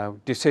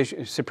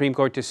Supreme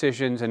Court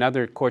decisions and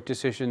other court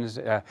decisions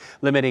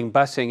limiting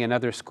busing and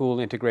other school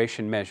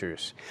integration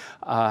measures.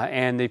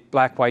 And the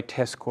black-white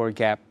test score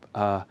gap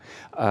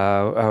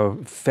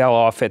fell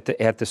off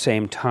at the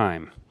same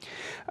time.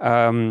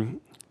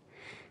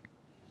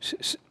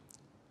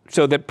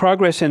 So that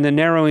progress in the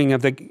narrowing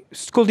of the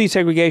school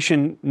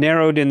desegregation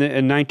narrowed in the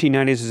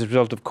 1990s as a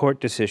result of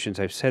court decisions.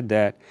 I've said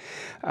that,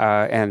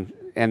 and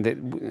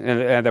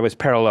that was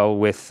parallel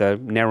with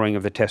narrowing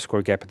of the test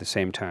score gap at the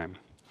same time.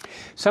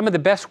 Some of the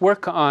best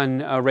work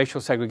on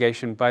racial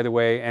segregation, by the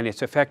way, and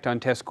its effect on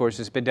test scores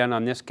has been done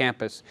on this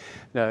campus.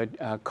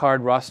 The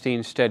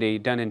Card-Rothstein study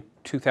done in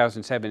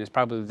 2007 is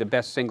probably the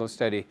best single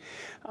study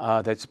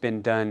that's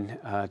been done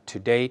to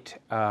date.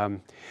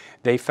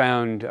 They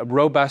found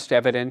robust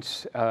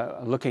evidence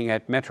looking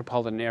at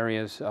metropolitan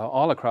areas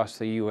all across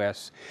the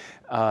U.S.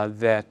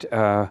 That,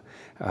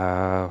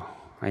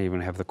 I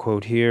even have the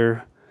quote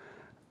here,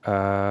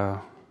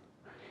 that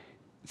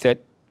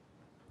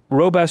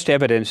robust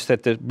evidence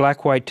that the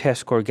black-white test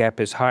score gap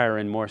is higher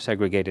in more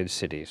segregated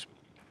cities.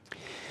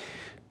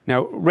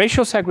 Now,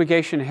 racial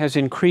segregation has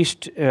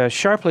increased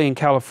sharply in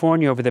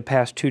California over the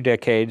past 2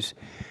 decades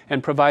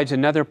and provides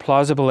another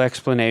plausible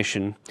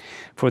explanation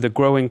for the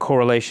growing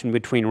correlation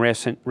between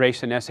race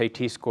and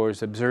SAT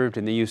scores observed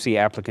in the UC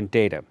applicant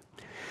data.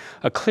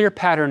 A clear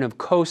pattern of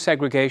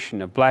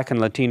co-segregation of Black and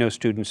Latino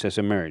students has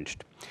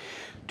emerged.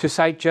 To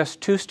cite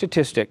just 2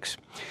 statistics,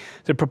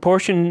 the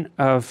proportion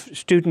of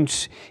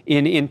students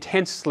in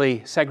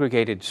intensely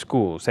segregated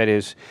schools, that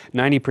is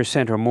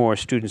 90% or more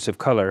students of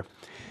color,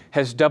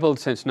 has doubled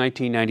since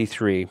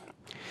 1993,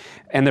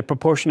 and the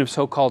proportion of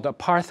so-called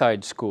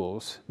apartheid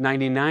schools,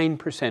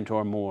 99%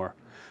 or more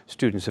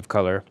students of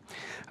color,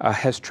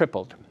 has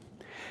tripled.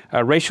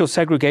 Racial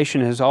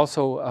segregation has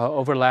also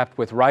overlapped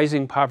with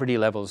rising poverty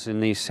levels in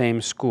these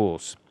same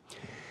schools.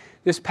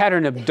 This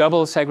pattern of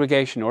double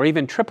segregation, or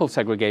even triple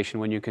segregation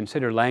when you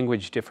consider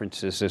language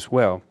differences as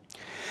well,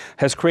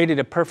 has created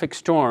a perfect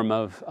storm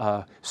of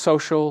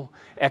social,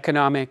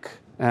 economic,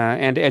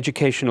 and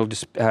educational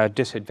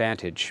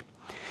disadvantage.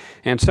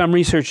 And some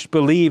researchers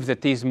believe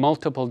that these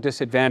multiple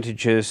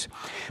disadvantages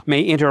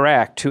may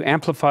interact to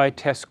amplify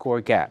test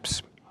score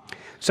gaps.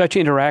 Such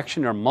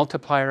interaction are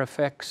multiplier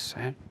effects.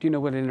 Do you know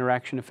what an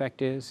interaction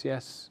effect is?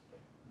 Yes?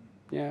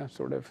 Yeah,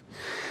 sort of.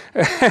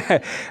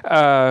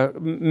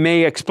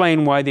 May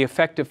explain why the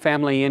effect of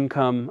family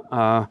income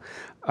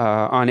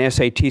on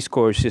SAT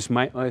scores is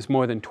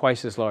more than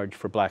twice as large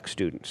for Black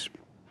students.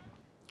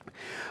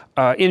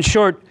 In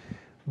short,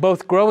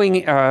 both growing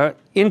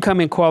income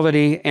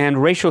inequality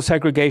and racial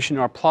segregation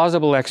are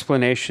plausible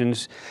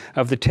explanations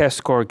of the test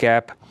score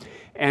gap,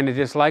 and it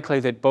is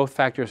likely that both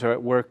factors are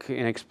at work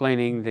in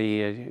explaining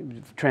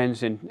the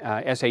trends in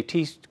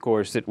SAT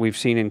scores that we've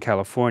seen in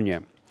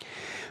California.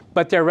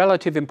 But their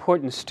relative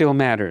importance still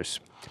matters.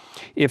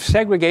 If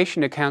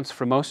segregation accounts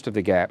for most of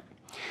the gap,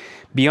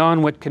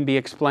 beyond what can be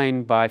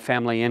explained by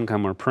family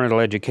income or parental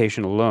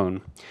education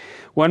alone,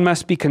 one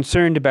must be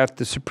concerned about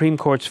the Supreme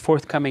Court's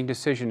forthcoming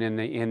decision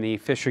in the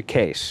Fisher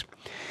case,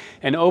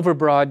 an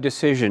overbroad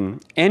decision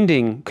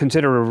ending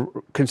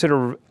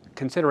considerable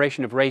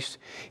consideration of race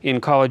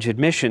in college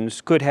admissions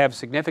could have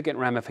significant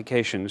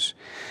ramifications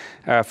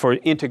for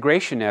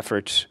integration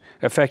efforts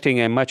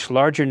affecting a much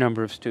larger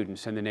number of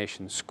students in the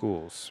nation's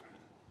schools.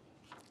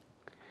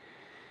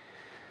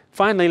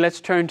 Finally,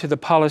 let's turn to the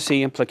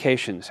policy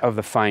implications of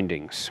the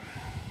findings.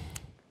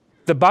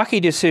 The Berkeley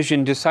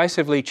decision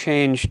decisively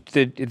changed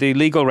the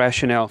legal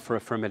rationale for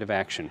affirmative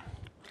action.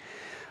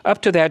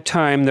 Up to that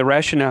time, the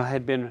rationale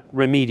had been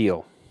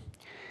remedial,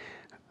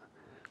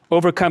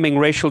 overcoming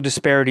racial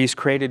disparities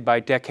created by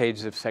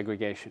decades of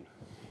segregation.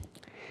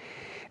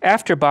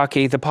 After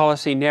Berkeley, the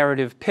policy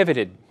narrative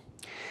pivoted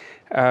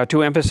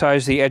to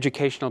emphasize the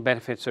educational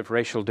benefits of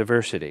racial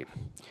diversity.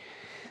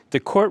 The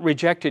court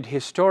rejected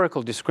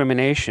historical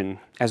discrimination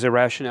as a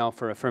rationale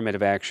for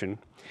affirmative action,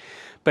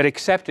 but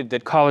accepted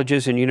that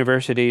colleges and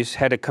universities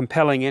had a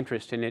compelling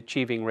interest in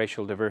achieving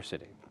racial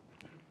diversity.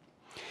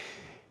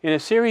 In a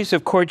series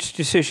of court's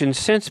decisions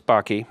since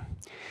Berkeley,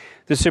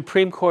 the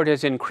Supreme Court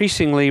has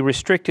increasingly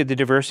restricted the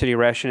diversity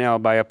rationale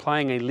by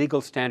applying a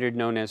legal standard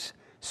known as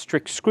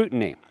strict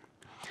scrutiny.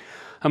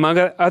 Among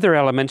other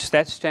elements,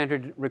 that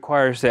standard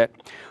requires that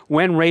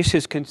when race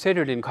is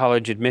considered in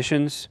college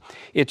admissions,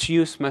 its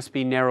use must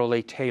be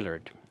narrowly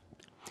tailored.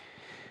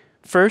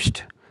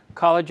 First,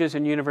 colleges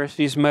and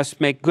universities must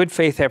make good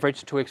faith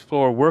efforts to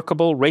explore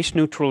workable,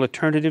 race-neutral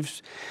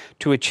alternatives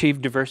to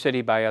achieve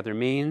diversity by other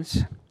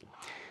means.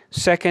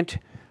 Second,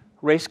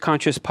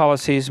 race-conscious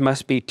policies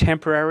must be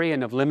temporary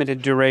and of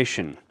limited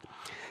duration.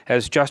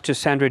 As Justice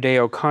Sandra Day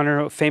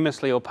O'Connor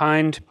famously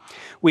opined,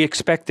 we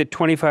expect that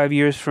 25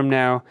 years from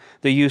now,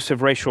 the use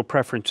of racial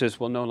preferences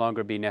will no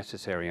longer be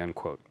necessary,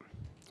 unquote.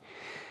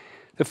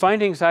 The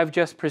findings I've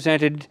just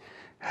presented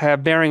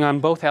have bearing on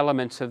both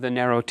elements of the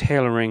narrow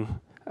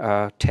tailoring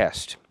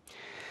test.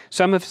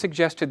 Some have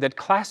suggested that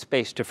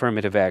class-based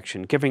affirmative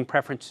action, giving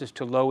preferences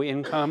to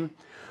low-income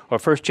or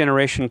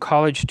first-generation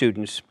college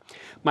students,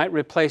 might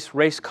replace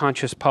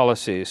race-conscious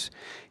policies,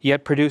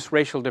 yet produce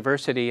racial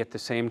diversity at the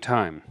same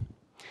time.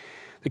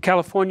 The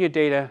California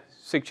data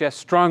suggests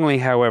strongly,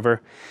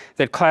 however,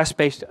 that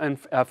class-based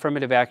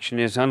affirmative action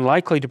is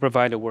unlikely to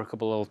provide a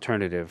workable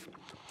alternative.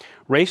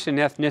 Race and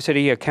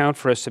ethnicity account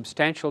for a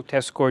substantial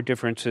test score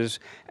differences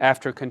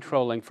after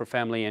controlling for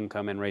family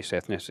income and race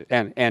ethnicity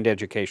and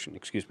education,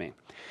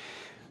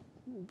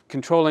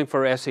 Controlling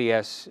for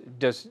SES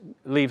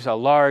leaves a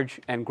large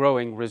and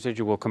growing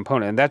residual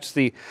component. And that's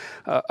the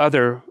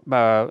other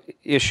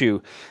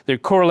issue. The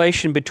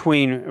correlation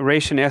between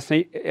race and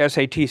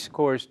SAT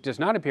scores does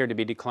not appear to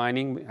be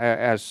declining,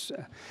 as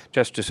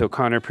Justice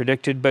O'Connor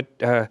predicted, but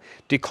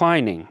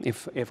declining,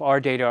 if our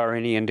data are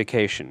any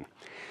indication.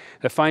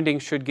 The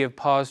findings should give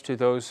pause to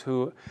those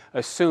who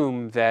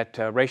assume that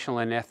racial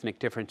and ethnic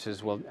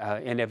differences will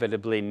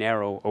inevitably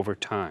narrow over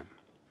time.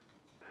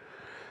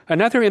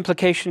 Another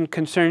implication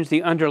concerns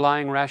the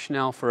underlying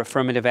rationale for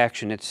affirmative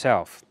action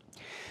itself.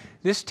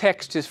 This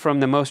text is from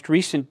the most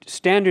recent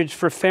Standards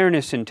for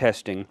Fairness in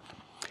Testing,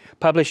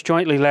 published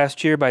jointly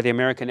last year by the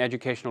American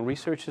Educational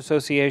Research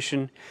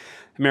Association,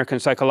 American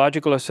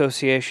Psychological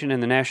Association,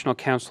 and the National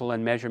Council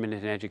on Measurement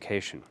in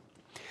Education.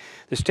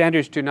 The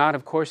standards do not,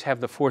 of course, have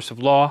the force of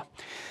law,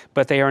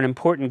 but they are an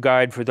important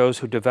guide for those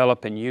who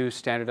develop and use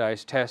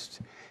standardized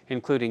tests,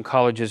 including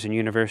colleges and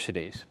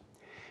universities.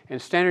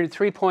 And Standard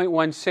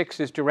 3.16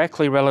 is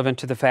directly relevant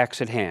to the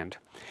facts at hand.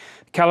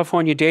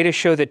 California data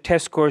show that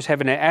test scores have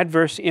an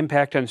adverse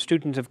impact on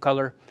students of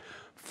color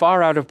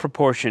far out of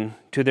proportion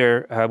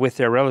to with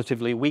their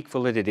relatively weak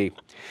validity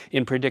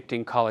in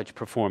predicting college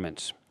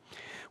performance.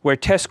 Where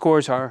test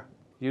scores are,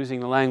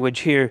 using the language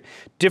here,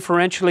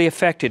 differentially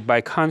affected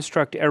by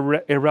construct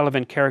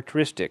irrelevant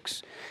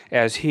characteristics,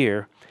 as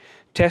here,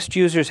 test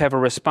users have a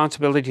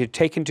responsibility to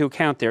take into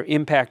account their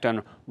impact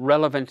on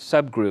relevant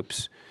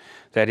subgroups,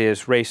 that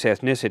is, race,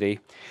 ethnicity,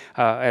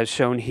 as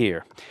shown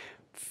here.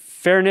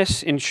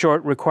 Fairness, in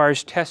short,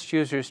 requires test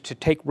users to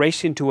take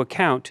race into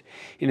account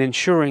in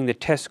ensuring that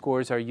test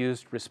scores are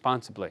used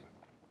responsibly.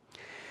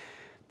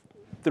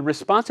 The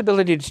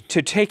responsibility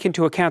to take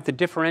into account the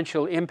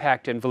differential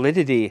impact and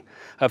validity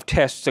of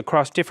tests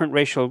across different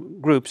racial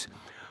groups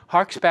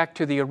harks back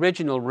to the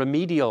original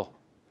remedial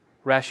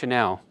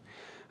rationale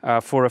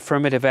for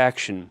affirmative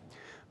action.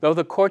 Though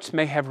the courts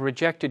may have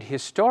rejected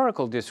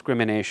historical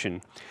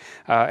discrimination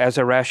as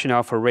a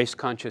rationale for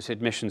race-conscious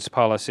admissions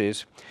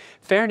policies,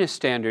 fairness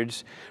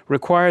standards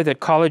require that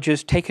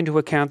colleges take into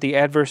account the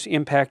adverse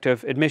impact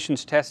of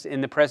admissions tests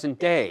in the present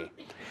day,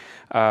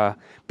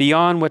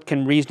 beyond what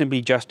can reasonably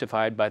be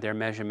justified by their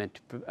measurement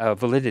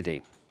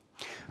validity.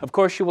 Of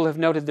course, you will have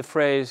noted the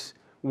phrase,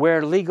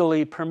 where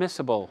legally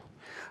permissible.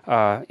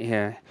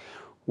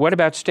 What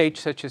about states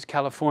such as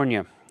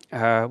California,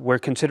 where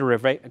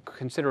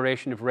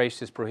consideration of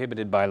race is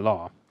prohibited by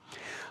law?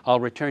 I'll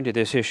return to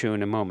this issue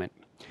in a moment.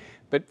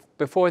 But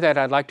before that,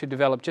 I'd like to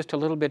develop just a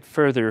little bit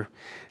further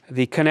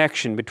the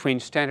connection between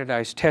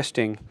standardized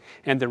testing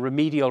and the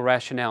remedial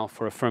rationale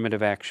for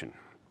affirmative action.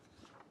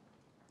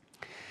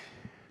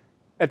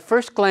 At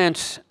first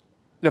glance,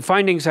 the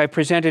findings I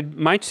presented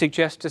might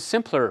suggest a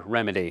simpler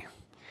remedy.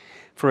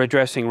 for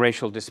addressing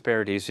racial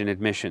disparities in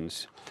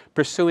admissions,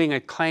 pursuing a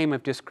claim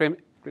of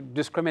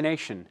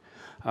discrimination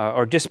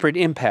or disparate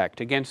impact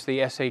against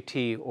the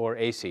SAT or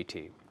ACT.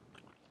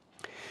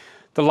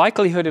 The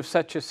likelihood of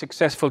such a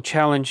successful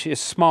challenge is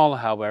small,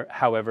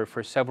 however,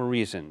 for several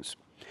reasons.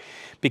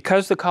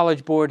 Because the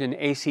College Board and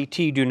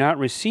ACT do not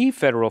receive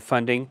federal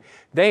funding,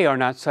 they are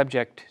not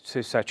subject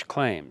to such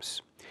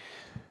claims.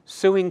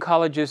 Suing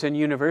colleges and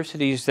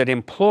universities that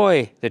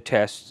employ the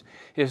tests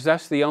is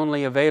thus the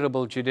only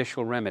available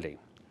judicial remedy.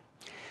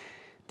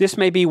 This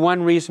may be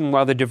one reason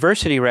why the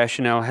diversity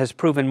rationale has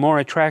proven more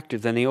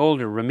attractive than the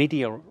older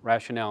remedial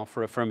rationale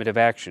for affirmative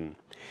action.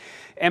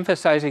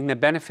 Emphasizing the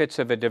benefits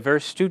of a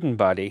diverse student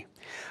body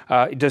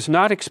does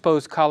not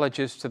expose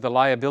colleges to the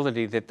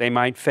liability that they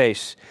might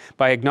face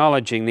by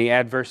acknowledging the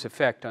adverse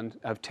effect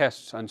of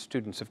tests on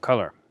students of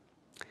color.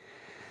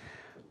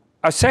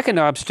 A second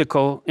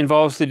obstacle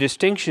involves the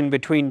distinction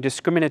between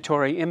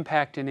discriminatory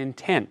impact and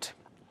intent.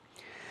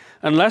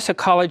 Unless a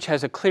college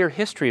has a clear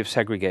history of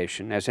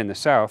segregation, as in the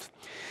South,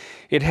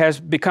 it has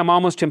become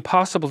almost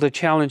impossible to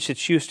challenge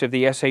its use of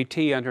the SAT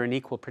under an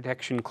equal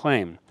protection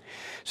claim,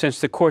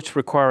 since the courts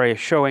require a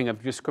showing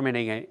of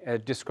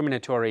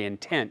discriminatory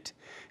intent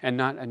and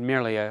not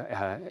merely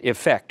an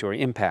effect or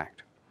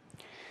impact.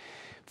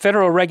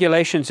 Federal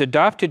regulations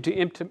adopted to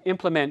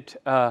implement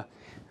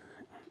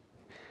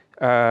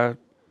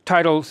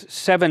Title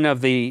VII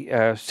of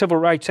the Civil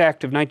Rights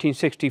Act of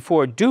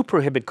 1964 do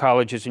prohibit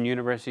colleges and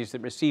universities that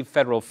receive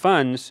federal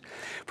funds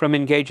from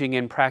engaging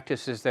in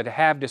practices that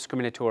have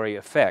discriminatory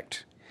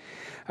effect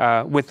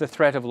with the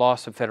threat of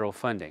loss of federal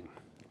funding.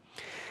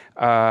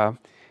 In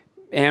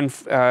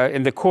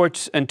the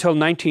courts until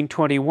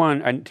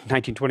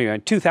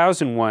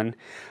 2001,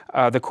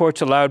 the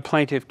courts allowed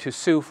plaintiffs to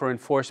sue for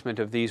enforcement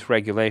of these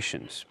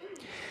regulations.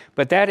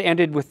 But that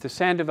ended with the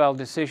Sandoval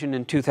decision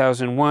in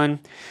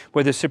 2001,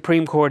 where the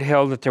Supreme Court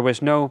held that there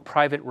was no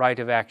private right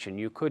of action.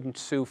 You couldn't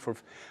sue for,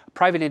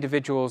 private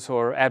individuals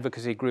or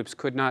advocacy groups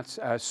could not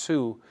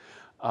sue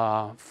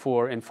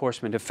for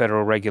enforcement of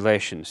federal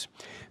regulations.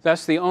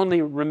 Thus, the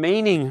only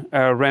remaining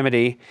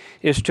remedy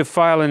is to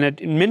file an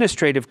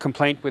administrative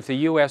complaint with the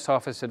U.S.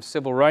 Office of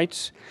Civil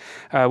Rights,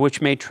 which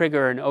may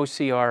trigger an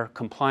OCR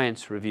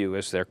compliance review,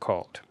 as they're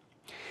called.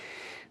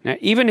 Now,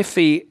 even if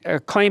the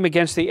claim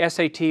against the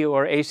SAT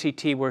or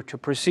ACT were to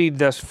proceed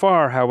thus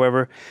far,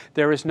 however,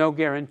 there is no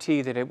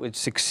guarantee that it would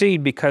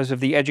succeed because of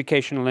the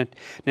educational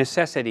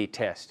necessity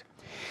test.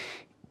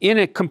 In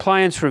a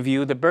compliance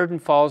review, the burden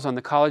falls on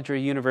the college or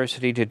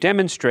university to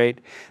demonstrate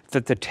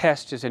that the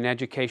test is an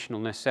educational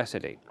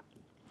necessity.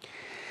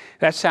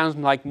 That sounds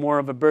like more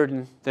of a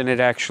burden than it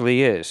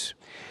actually is.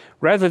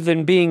 Rather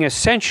than being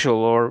essential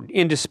or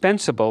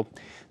indispensable,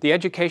 the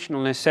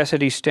educational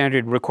necessity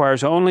standard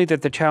requires only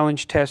that the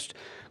challenge test,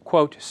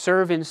 quote,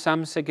 serve in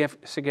some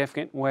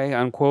significant way,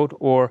 unquote,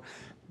 or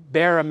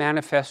bear a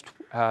manifest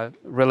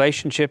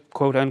relationship,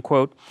 quote,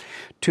 unquote,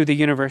 to the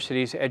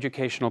university's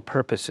educational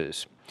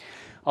purposes.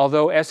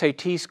 Although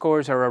SAT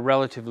scores are a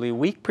relatively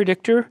weak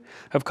predictor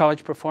of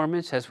college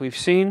performance, as we've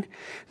seen,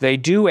 they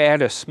do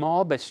add a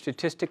small but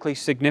statistically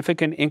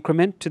significant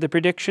increment to the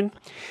prediction,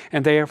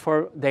 and they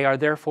are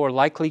therefore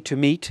likely to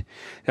meet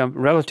a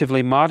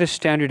relatively modest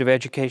standard of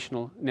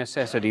educational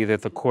necessity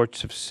that the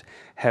courts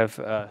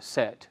have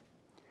set.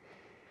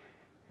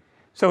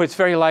 So it's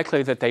very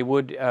likely that they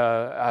would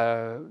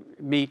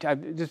meet.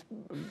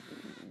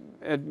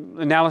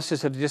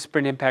 Analysis of the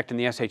disparate impact in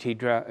the SAT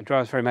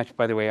draws very much,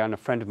 by the way, on a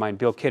friend of mine,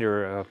 Bill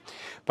Kidder,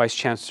 Vice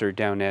Chancellor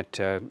down at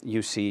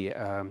UC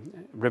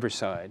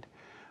Riverside,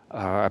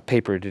 a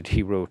paper that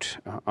he wrote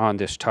on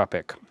this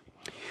topic.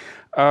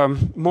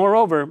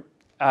 Moreover,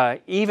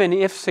 even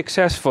if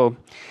successful,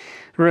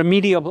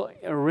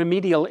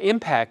 remedial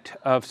impact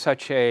of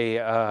such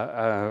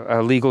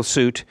a legal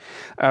suit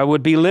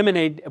would be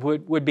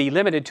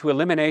limited to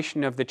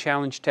elimination of the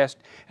challenge test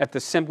at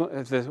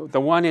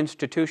the one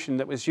institution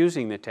that was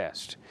using the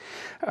test.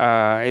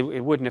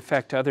 It wouldn't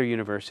affect other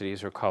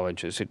universities or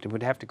colleges. It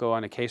would have to go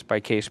on a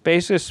case-by-case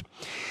basis,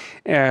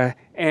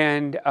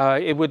 and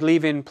it would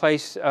leave in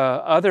place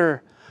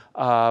other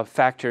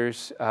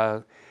factors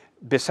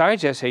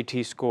besides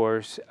SAT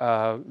scores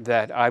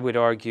that I would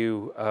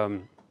argue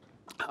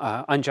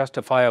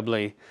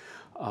unjustifiably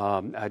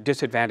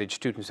disadvantaged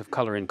students of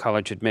color in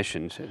college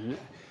admissions. It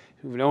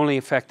would only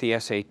affect the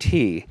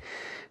SAT.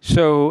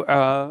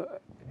 So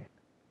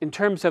in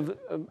terms of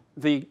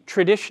the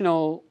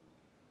traditional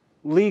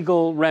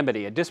legal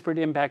remedy, a disparate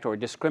impact or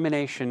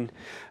discrimination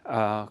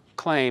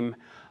claim,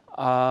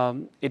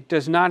 it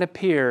does not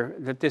appear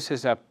that this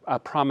is a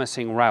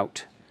promising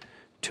route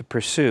to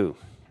pursue.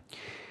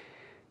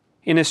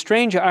 In a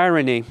strange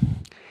irony,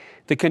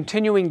 the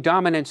continuing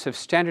dominance of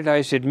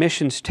standardized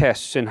admissions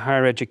tests in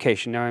higher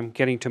education, now I'm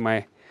getting to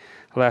my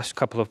last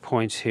couple of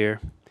points here,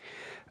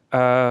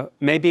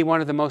 may be one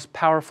of the most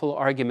powerful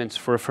arguments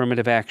for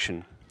affirmative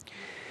action.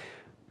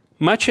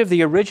 Much of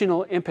the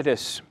original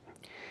impetus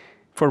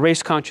for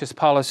race-conscious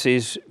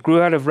policies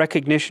grew out of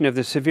recognition of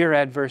the severe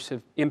adverse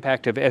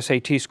impact of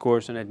SAT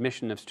scores on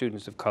admission of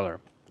students of color.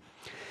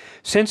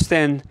 Since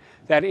then,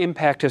 That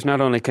impact has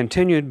not only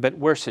continued but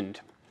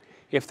worsened,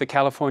 if the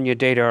California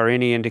data are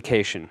any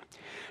indication.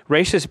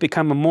 Race has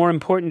become a more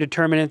important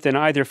determinant than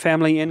either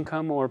family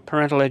income or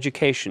parental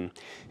education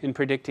in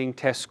predicting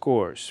test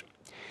scores.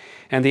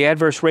 And the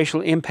adverse racial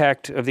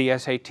impact of the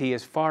SAT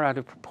is far out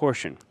of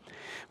proportion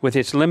with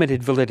its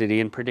limited validity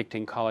in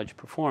predicting college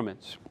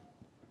performance.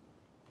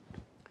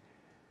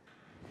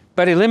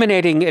 But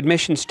eliminating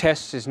admissions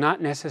tests is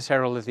not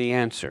necessarily the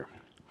answer.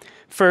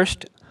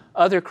 First,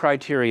 other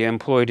criteria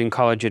employed in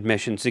college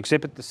admissions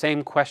exhibit the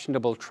same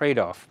questionable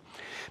trade-off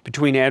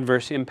between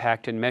adverse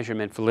impact and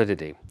measurement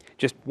validity.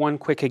 Just one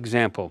quick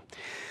example.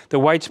 The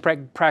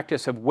widespread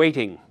practice of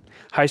weighting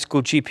high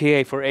school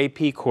GPA for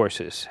AP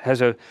courses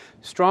has a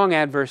strong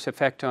adverse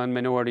effect on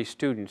minority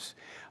students,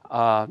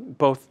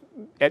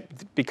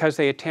 because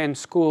they attend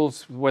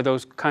schools where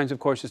those kinds of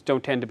courses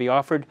don't tend to be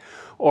offered,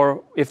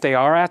 or if they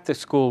are at the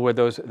school where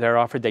they're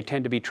offered, they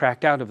tend to be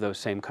tracked out of those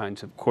same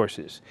kinds of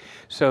courses.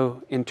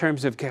 So in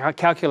terms of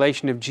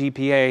calculation of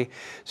GPA,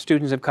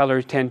 students of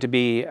color tend to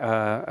be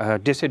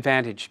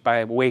disadvantaged by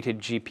a weighted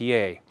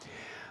GPA.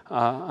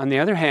 On the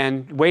other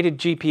hand, weighted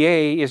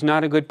GPA is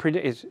not a good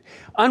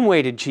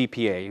unweighted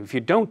GPA, if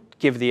you don't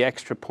give the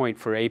extra point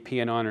for AP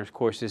and honors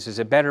courses, is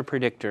a better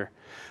predictor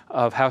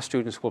of how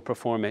students will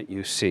perform at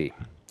UC.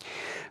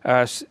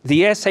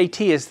 The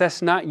SAT is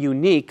thus not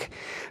unique.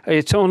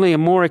 It's only a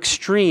more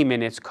extreme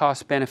in its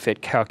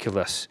cost-benefit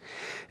calculus.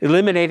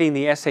 Eliminating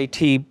the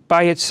SAT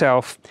by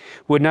itself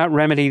would not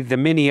remedy the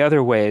many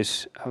other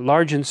ways,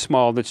 large and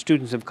small, that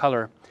students of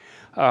color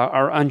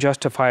are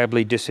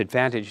unjustifiably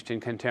disadvantaged in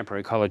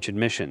contemporary college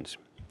admissions.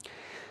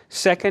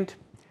 Second,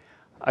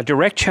 a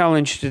direct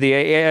challenge to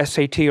the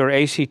SAT or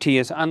ACT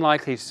is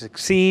unlikely to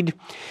succeed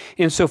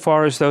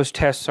insofar as those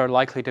tests are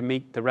likely to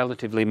meet the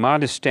relatively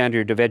modest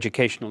standard of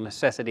educational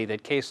necessity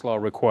that case law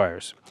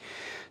requires.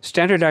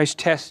 Standardized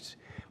tests,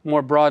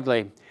 more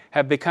broadly,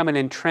 have become an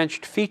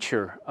entrenched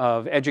feature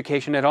of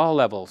education at all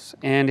levels,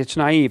 and it's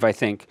naive, I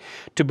think,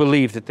 to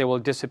believe that they will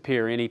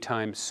disappear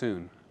anytime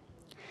soon.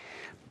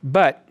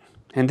 But,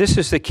 and this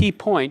is the key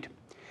point,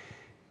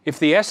 if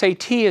the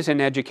SAT is an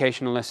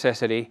educational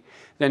necessity,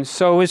 then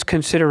so is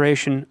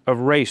consideration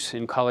of race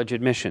in college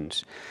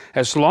admissions.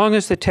 As long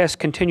as the test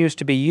continues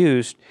to be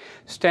used,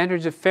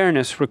 standards of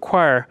fairness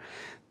require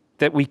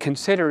that we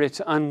consider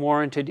its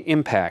unwarranted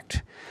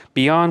impact,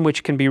 beyond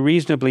which can be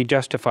reasonably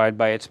justified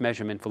by its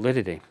measurement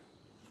validity.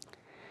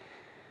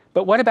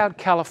 But what about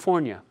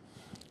California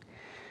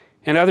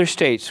and other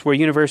states where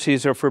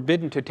universities are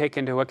forbidden to take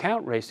into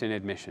account race in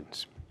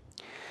admissions?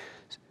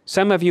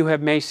 Some of you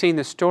may seen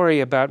the story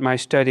about my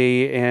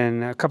study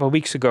a couple of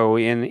weeks ago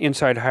in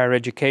Inside Higher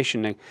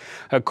Education.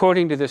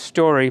 According to the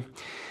story,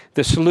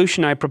 the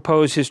solution I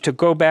propose is to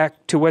go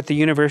back to what the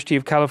University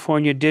of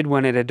California did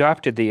when it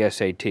adopted the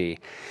SAT,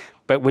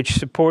 but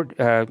which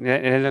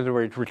in other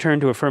words, return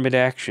to affirmative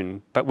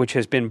action, but which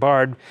has been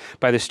barred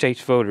by the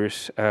state's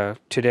voters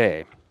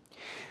today.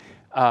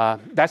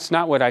 That's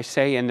not what I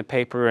say in the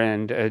paper,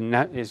 and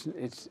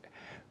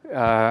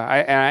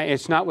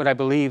it's not what I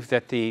believe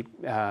that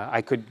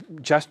I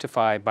could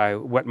justify by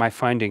what my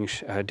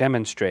findings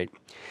demonstrate.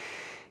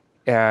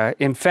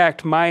 In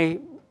fact, my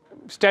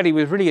study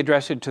was really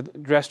addressed to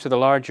the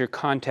larger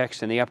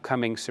context in the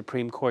upcoming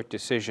Supreme Court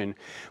decision,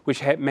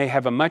 which may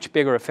have a much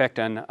bigger effect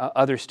on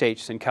other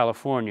states than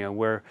California,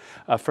 where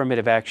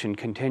affirmative action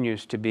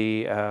continues to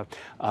be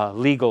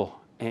legal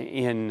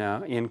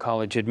in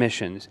college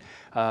admissions.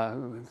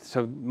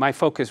 So my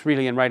focus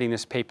really in writing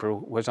this paper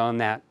was on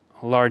that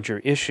larger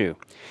issue.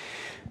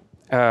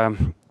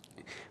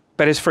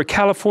 But as for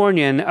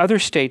California and other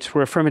states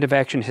where affirmative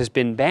action has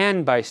been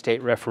banned by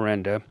state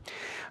referenda,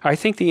 I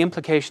think the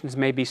implications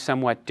may be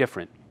somewhat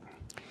different.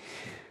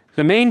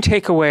 The main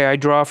takeaway I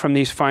draw from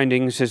these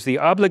findings is the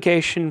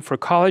obligation for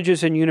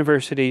colleges and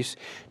universities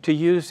to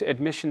use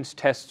admissions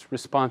tests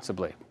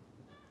responsibly.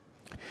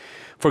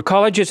 For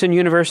colleges and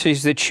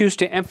universities that choose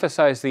to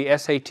emphasize the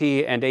SAT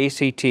and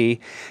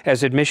ACT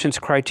as admissions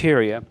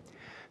criteria,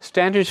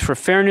 standards for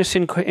fairness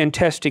in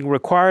testing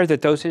require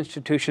that those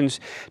institutions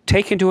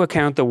take into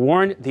account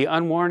the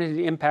unwarranted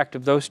impact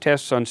of those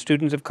tests on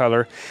students of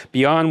color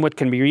beyond what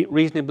can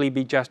reasonably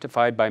be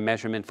justified by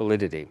measurement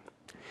validity.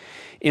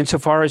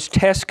 Insofar as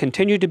tests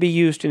continue to be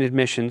used in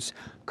admissions,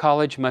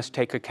 college must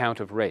take account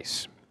of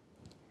race.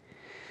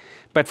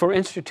 But for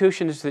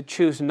institutions that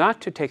choose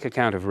not to take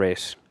account of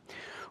race,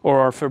 or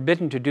are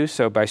forbidden to do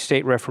so by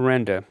state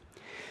referenda,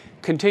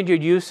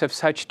 continued use of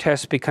such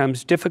tests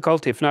becomes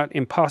difficult, if not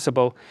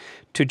impossible,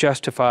 to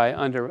justify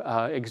under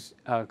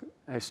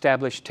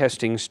established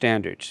testing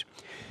standards.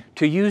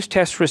 To use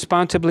tests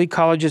responsibly,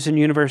 colleges and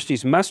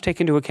universities must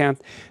take into account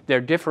their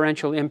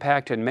differential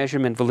impact and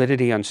measurement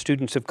validity on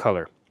students of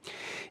color.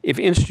 If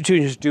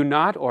institutions do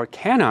not or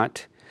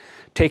cannot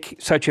take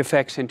such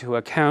effects into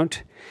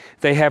account,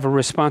 they have a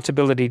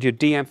responsibility to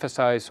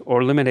de-emphasize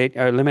or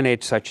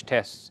eliminate such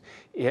tests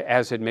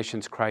as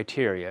admissions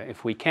criteria.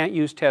 If we can't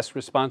use tests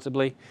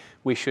responsibly,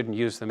 we shouldn't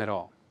use them at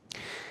all.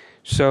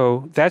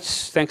 So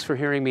thanks for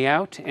hearing me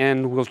out,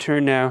 and we'll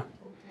turn now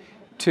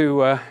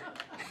to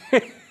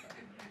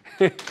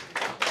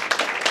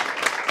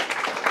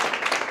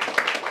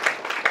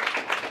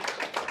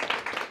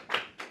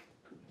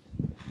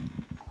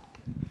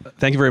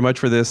Thank you very much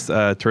for this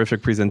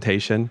terrific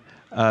presentation.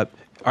 Are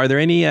there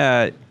any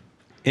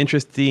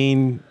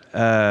interesting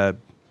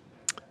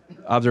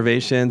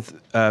observations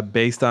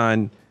based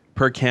on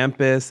per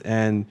campus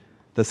and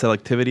the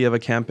selectivity of a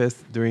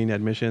campus during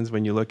admissions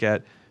when you look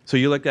at, so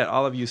you looked at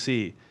all of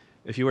UC.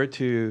 If you were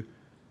to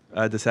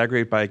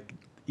disaggregate by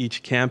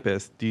each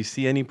campus, do you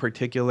see any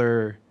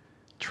particular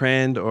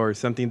trend or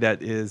something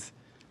that is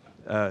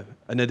an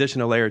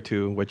additional layer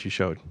to what you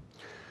showed?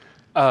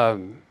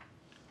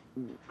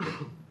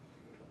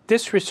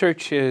 This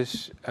research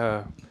is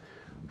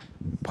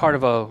part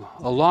of a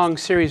long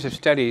series of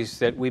studies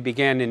that we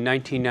began in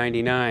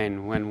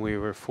 1999 when we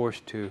were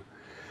forced to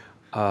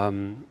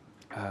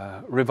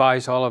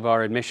revise all of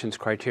our admissions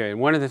criteria. And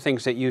one of the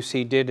things that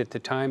UC did at the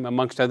time,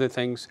 amongst other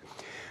things,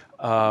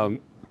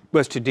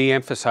 was to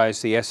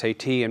de-emphasize the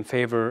SAT in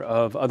favor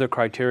of other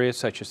criteria,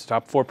 such as the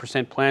top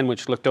 4% plan,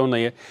 which looked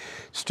only at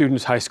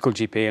students' high school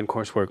GPA and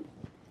coursework.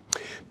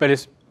 But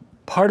as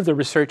part of the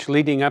research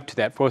leading up to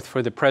that, both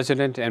for the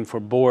president and for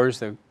boards,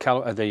 the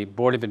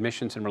Board of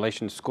Admissions in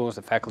Relation to Schools,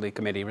 the faculty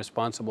committee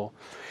responsible,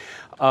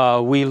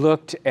 we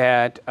looked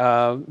at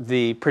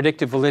the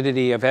predictive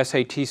validity of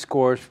SAT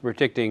scores,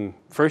 predicting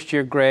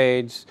first-year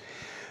grades,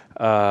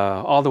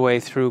 all the way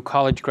through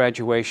college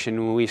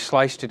graduation. We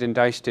sliced it and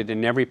diced it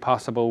in every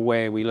possible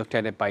way. We looked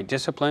at it by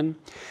discipline.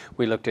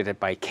 We looked at it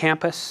by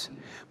campus.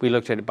 We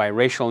looked at it by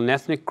racial and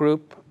ethnic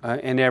group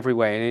in every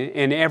way.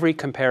 In every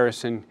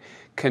comparison,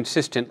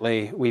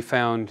 consistently, we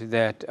found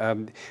that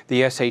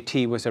the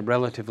SAT was a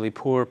relatively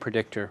poor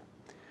predictor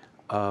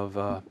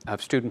of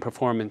student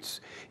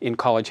performance in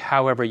college,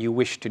 however you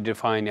wish to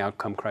define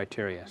outcome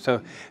criteria.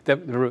 So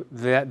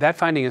that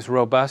finding is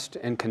robust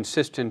and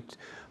consistent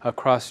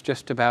across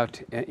just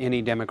about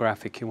any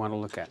demographic you want to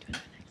look at.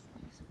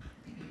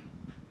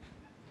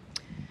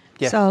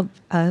 Yes. So,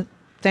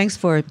 thanks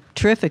for a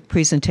terrific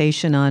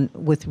presentation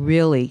with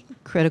really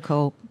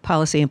critical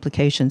policy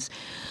implications.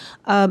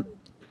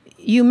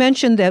 You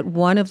mentioned that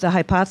one of the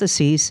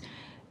hypotheses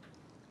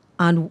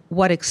on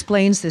what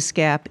explains this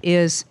gap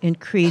is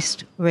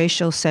increased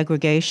racial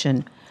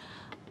segregation,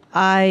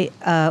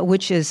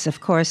 which is,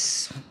 of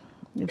course,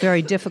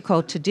 very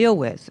difficult to deal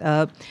with.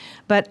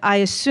 But I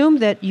assume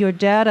that your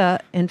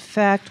data, in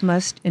fact,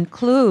 must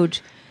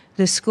include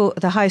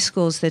the high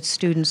schools that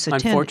students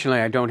attend. Unfortunately,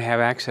 I don't have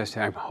access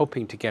to it. I'm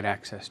hoping to get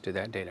access to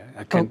that data.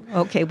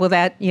 Okay, well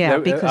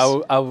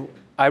because...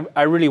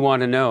 I really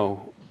want to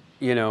know,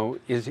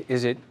 is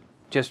it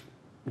just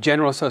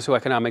general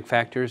socioeconomic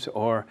factors,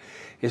 or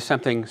is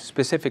something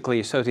specifically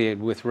associated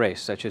with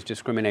race, such as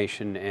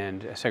discrimination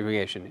and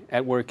segregation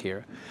at work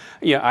here?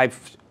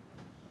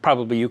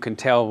 Probably you can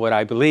tell what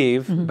I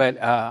believe, mm-hmm. but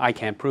I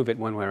can't prove it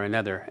one way or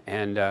another,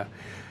 and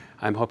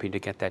I'm hoping to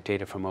get that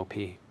data from OP.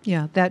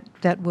 Yeah,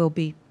 that will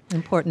be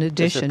important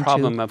addition to... The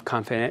problem of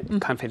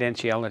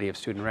confidentiality of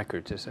student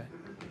records is a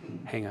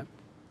hang-up.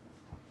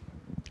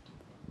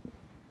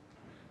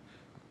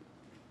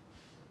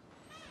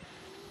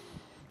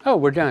 Oh,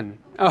 we're done.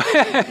 Oh.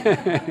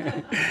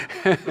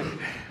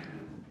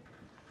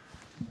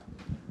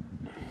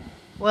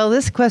 Well,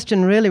 this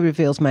question really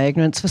reveals my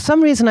ignorance. For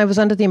some reason, I was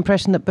under the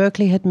impression that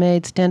Berkeley had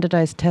made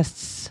standardized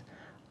tests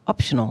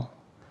optional.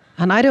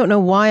 And I don't know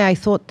why I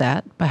thought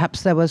that.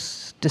 Perhaps there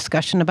was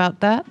discussion about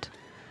that.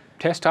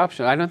 Test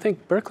optional? I don't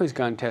think Berkeley's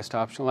gone test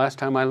optional. Last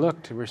time I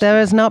looked. There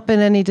has not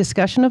been any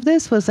discussion of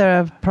this? Was there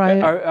a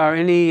prior... Are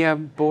any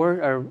board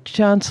or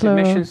Chancellor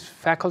admissions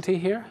faculty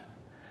here?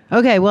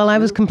 Okay, well, I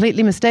was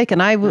completely mistaken.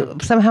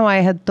 Somehow I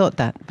had thought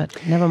that, but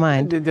never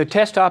mind. The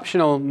test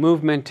optional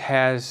movement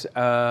has...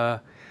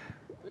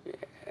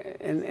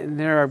 And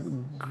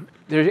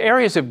there's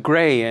areas of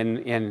gray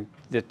in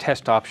the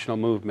test optional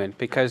movement,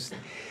 because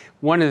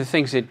one of the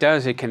things it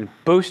does, it can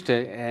boost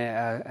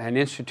an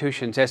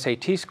institution's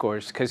SAT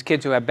scores, because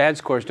kids who have bad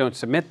scores don't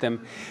submit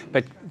them,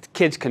 but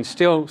kids can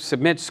still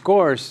submit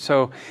scores.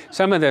 So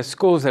some of the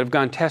schools that have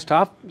gone test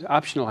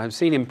optional have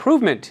seen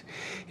improvement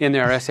in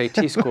their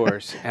SAT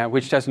scores,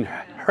 which doesn't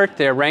hurt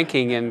their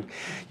ranking in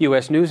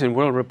U.S. News and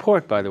World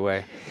Report, by the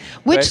way.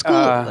 Which schools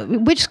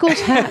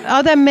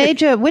are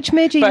there which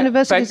major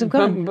universities have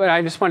gone? But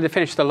I just wanted to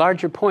finish. The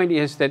larger point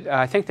is that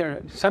I think there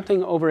are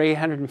something over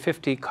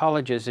 850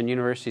 colleges and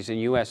universities in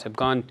the U.S. have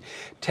gone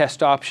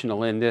test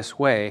optional in this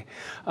way,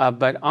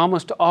 but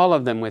almost all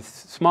of them, with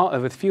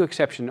few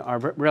exceptions, are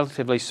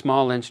relatively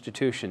small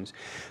institutions.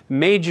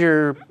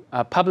 Major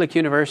public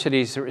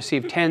universities that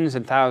receive tens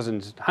and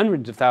thousands,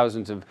 hundreds of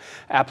thousands of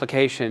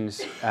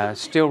applications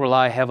still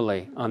rely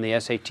heavily on the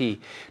SAT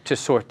to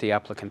sort the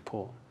applicant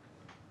pool.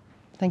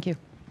 Thank you.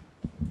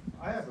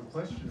 I have a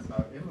question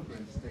about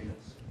immigrant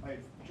status.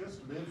 I've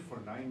just lived for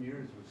 9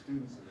 years with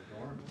students in the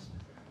dorms,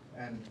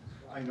 And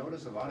I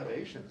notice a lot of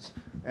Asians.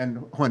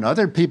 And when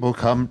other people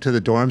come to the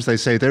dorms, they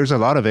say there's a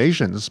lot of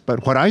Asians.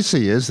 But what I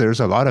see is there's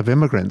a lot of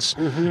immigrants.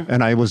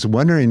 And I was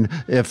wondering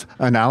if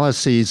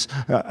analyses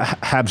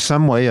have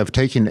some way of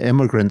taking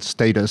immigrant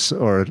status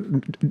or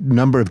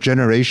number of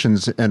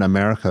generations in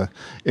America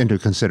into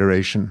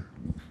consideration.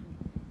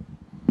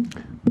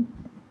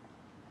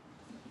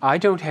 I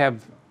don't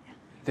have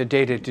the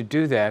data to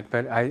do that,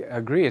 but I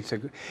agree. It's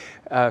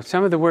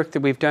some of the work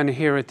that we've done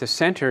here at the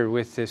center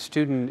with the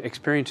student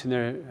experience in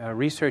the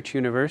research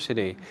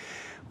university,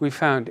 we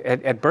found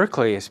at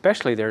Berkeley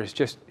especially, there's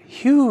just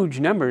huge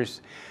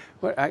numbers.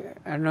 I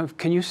don't know,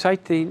 can you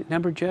cite the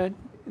number, Judd?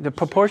 The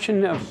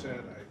proportion of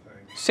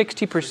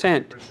 60%. 60%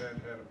 had a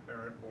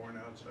parent born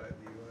outside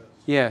the U.S.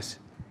 Yes.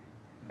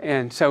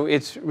 And so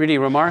it's really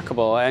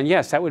remarkable. And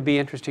yes, that would be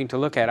interesting to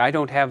look at. I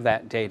don't have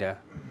that data.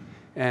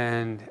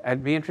 And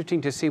it'd be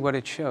interesting to see what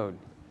it showed.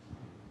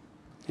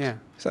 Yeah.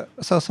 So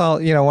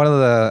Saul, you know, one of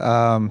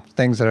the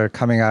things that are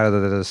coming out of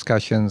the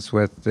discussions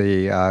with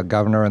the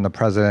governor and the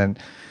president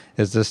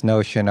is this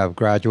notion of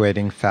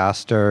graduating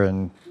faster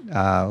and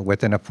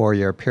within a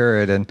 4-year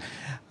period. And,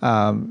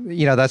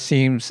 you know, that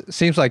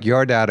seems like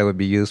your data would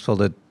be useful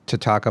to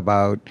talk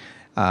about,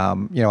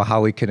 you know,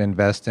 how we could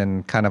invest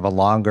in kind of a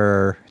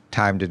longer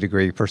time to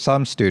degree for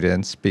some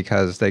students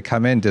because they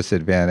come in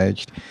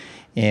disadvantaged.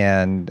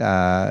 And,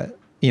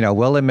 you know,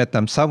 we'll admit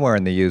them somewhere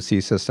in the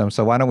UC system.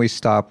 So why don't we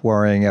stop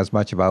worrying as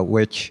much about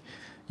which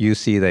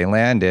UC they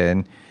land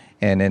in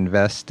and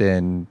invest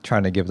in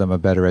trying to give them a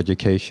better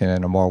education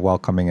and a more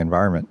welcoming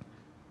environment?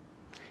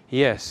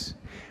 Yes.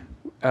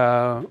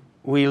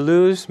 We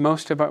lose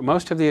most of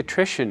the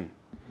attrition.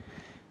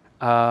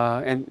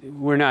 And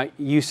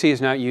UC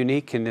is not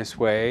unique in this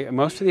way.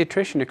 Most of the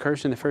attrition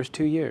occurs in the first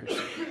 2 years.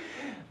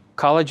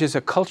 College is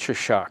a culture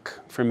shock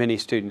for many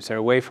students. They're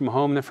away from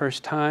home the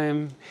first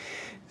time.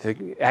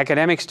 The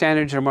academic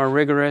standards are more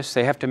rigorous.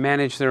 They have to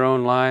manage their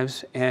own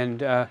lives.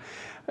 And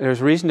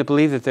there's reason to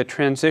believe that the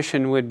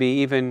transition would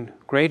be even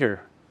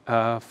greater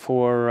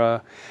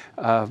for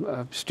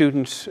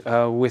students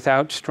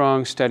without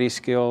strong study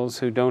skills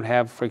who don't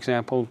have, for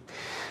example,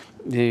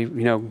 the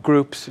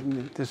groups,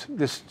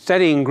 this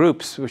studying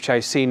groups, which I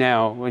see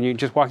now when you're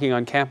just walking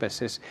on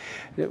campus,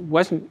 it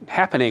wasn't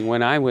happening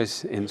when I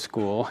was in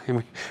school.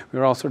 And we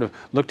were all sort of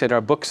looked at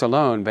our books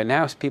alone, but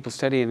now people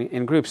study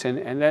in groups,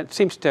 and that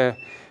seems to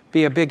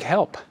be a big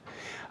help.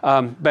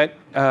 But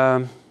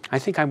I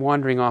think I'm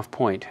wandering off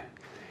point.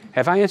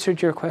 Have I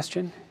answered your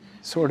question?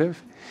 Sort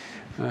of.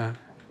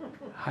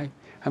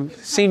 I'm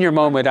senior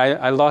moment.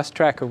 I lost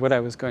track of what I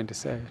was going to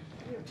say.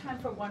 We have time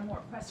for one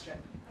more question.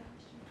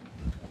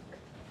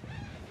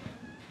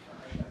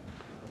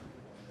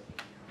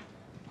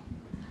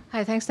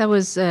 Hi, thanks. That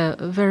was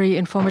very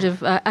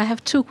informative. I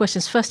have 2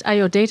 questions. First, are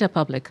your data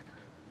public?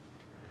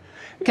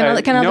 Can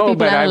other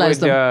people analyze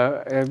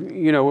them?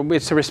 You know,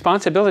 it's the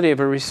responsibility of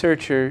a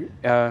researcher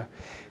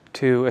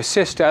to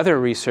assist other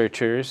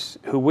researchers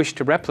who wish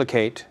to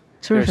replicate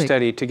their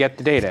study to get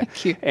the data.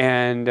 Thank you.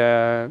 And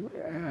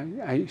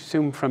I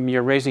assume from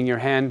your raising your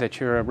hand that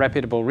you're a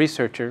reputable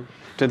researcher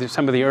to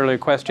some of the earlier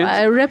questions.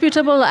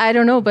 Reputable, I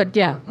don't know, but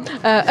yeah.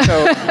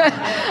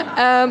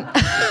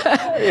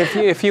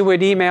 If you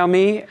would email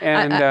me,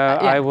 and yeah,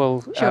 I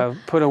will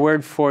put a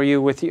word for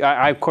you with you.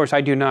 Of course,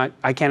 I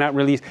cannot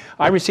release.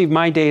 I received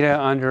my data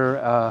under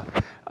a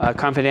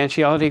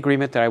confidentiality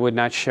agreement that I would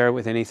not share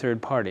with any third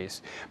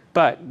parties.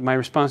 But my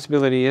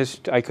responsibility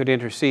is I could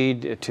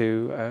intercede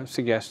to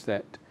suggest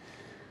that.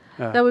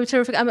 That would be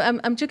terrific.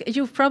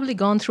 You've probably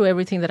gone through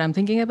everything that I'm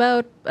thinking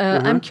about.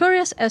 I'm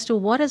curious as to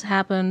what has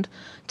happened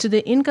to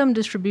the income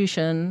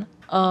distribution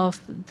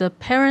of the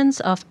parents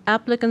of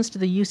applicants to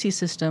the UC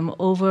system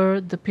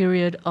over the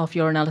period of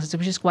your analysis,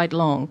 which is quite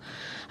long.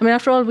 I mean,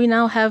 after all, we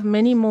now have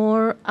many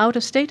more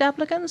out-of-state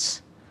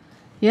applicants.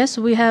 Yes,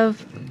 we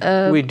have.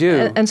 We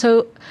do. And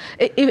so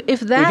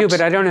if that... We do,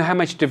 but I don't know how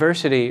much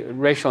diversity,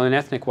 racial and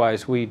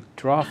ethnic-wise, we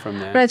draw from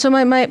that. Right, so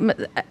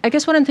I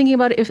guess what I'm thinking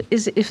about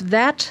is if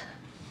that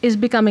is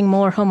becoming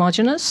more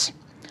homogeneous,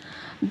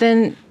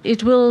 then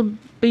it will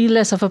be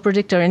less of a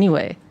predictor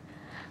anyway,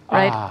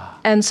 right?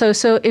 And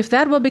so if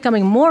that were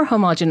becoming more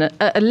homogeneous,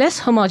 less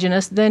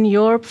homogeneous, then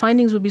your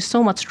findings would be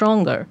so much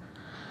stronger.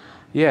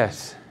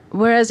 Yes.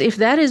 Whereas if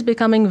that is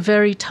becoming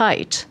very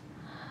tight,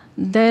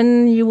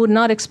 then you would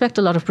not expect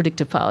a lot of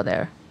predictive power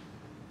there.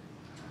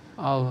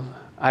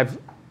 I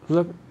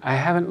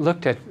haven't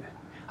looked at.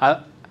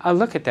 I'll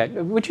look at that.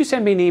 Would you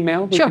send me an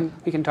email? Sure.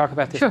 We can talk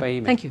about this by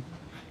email. Thank you.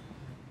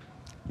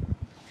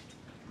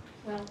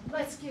 Well,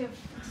 let's give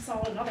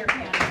Saul another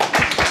hand.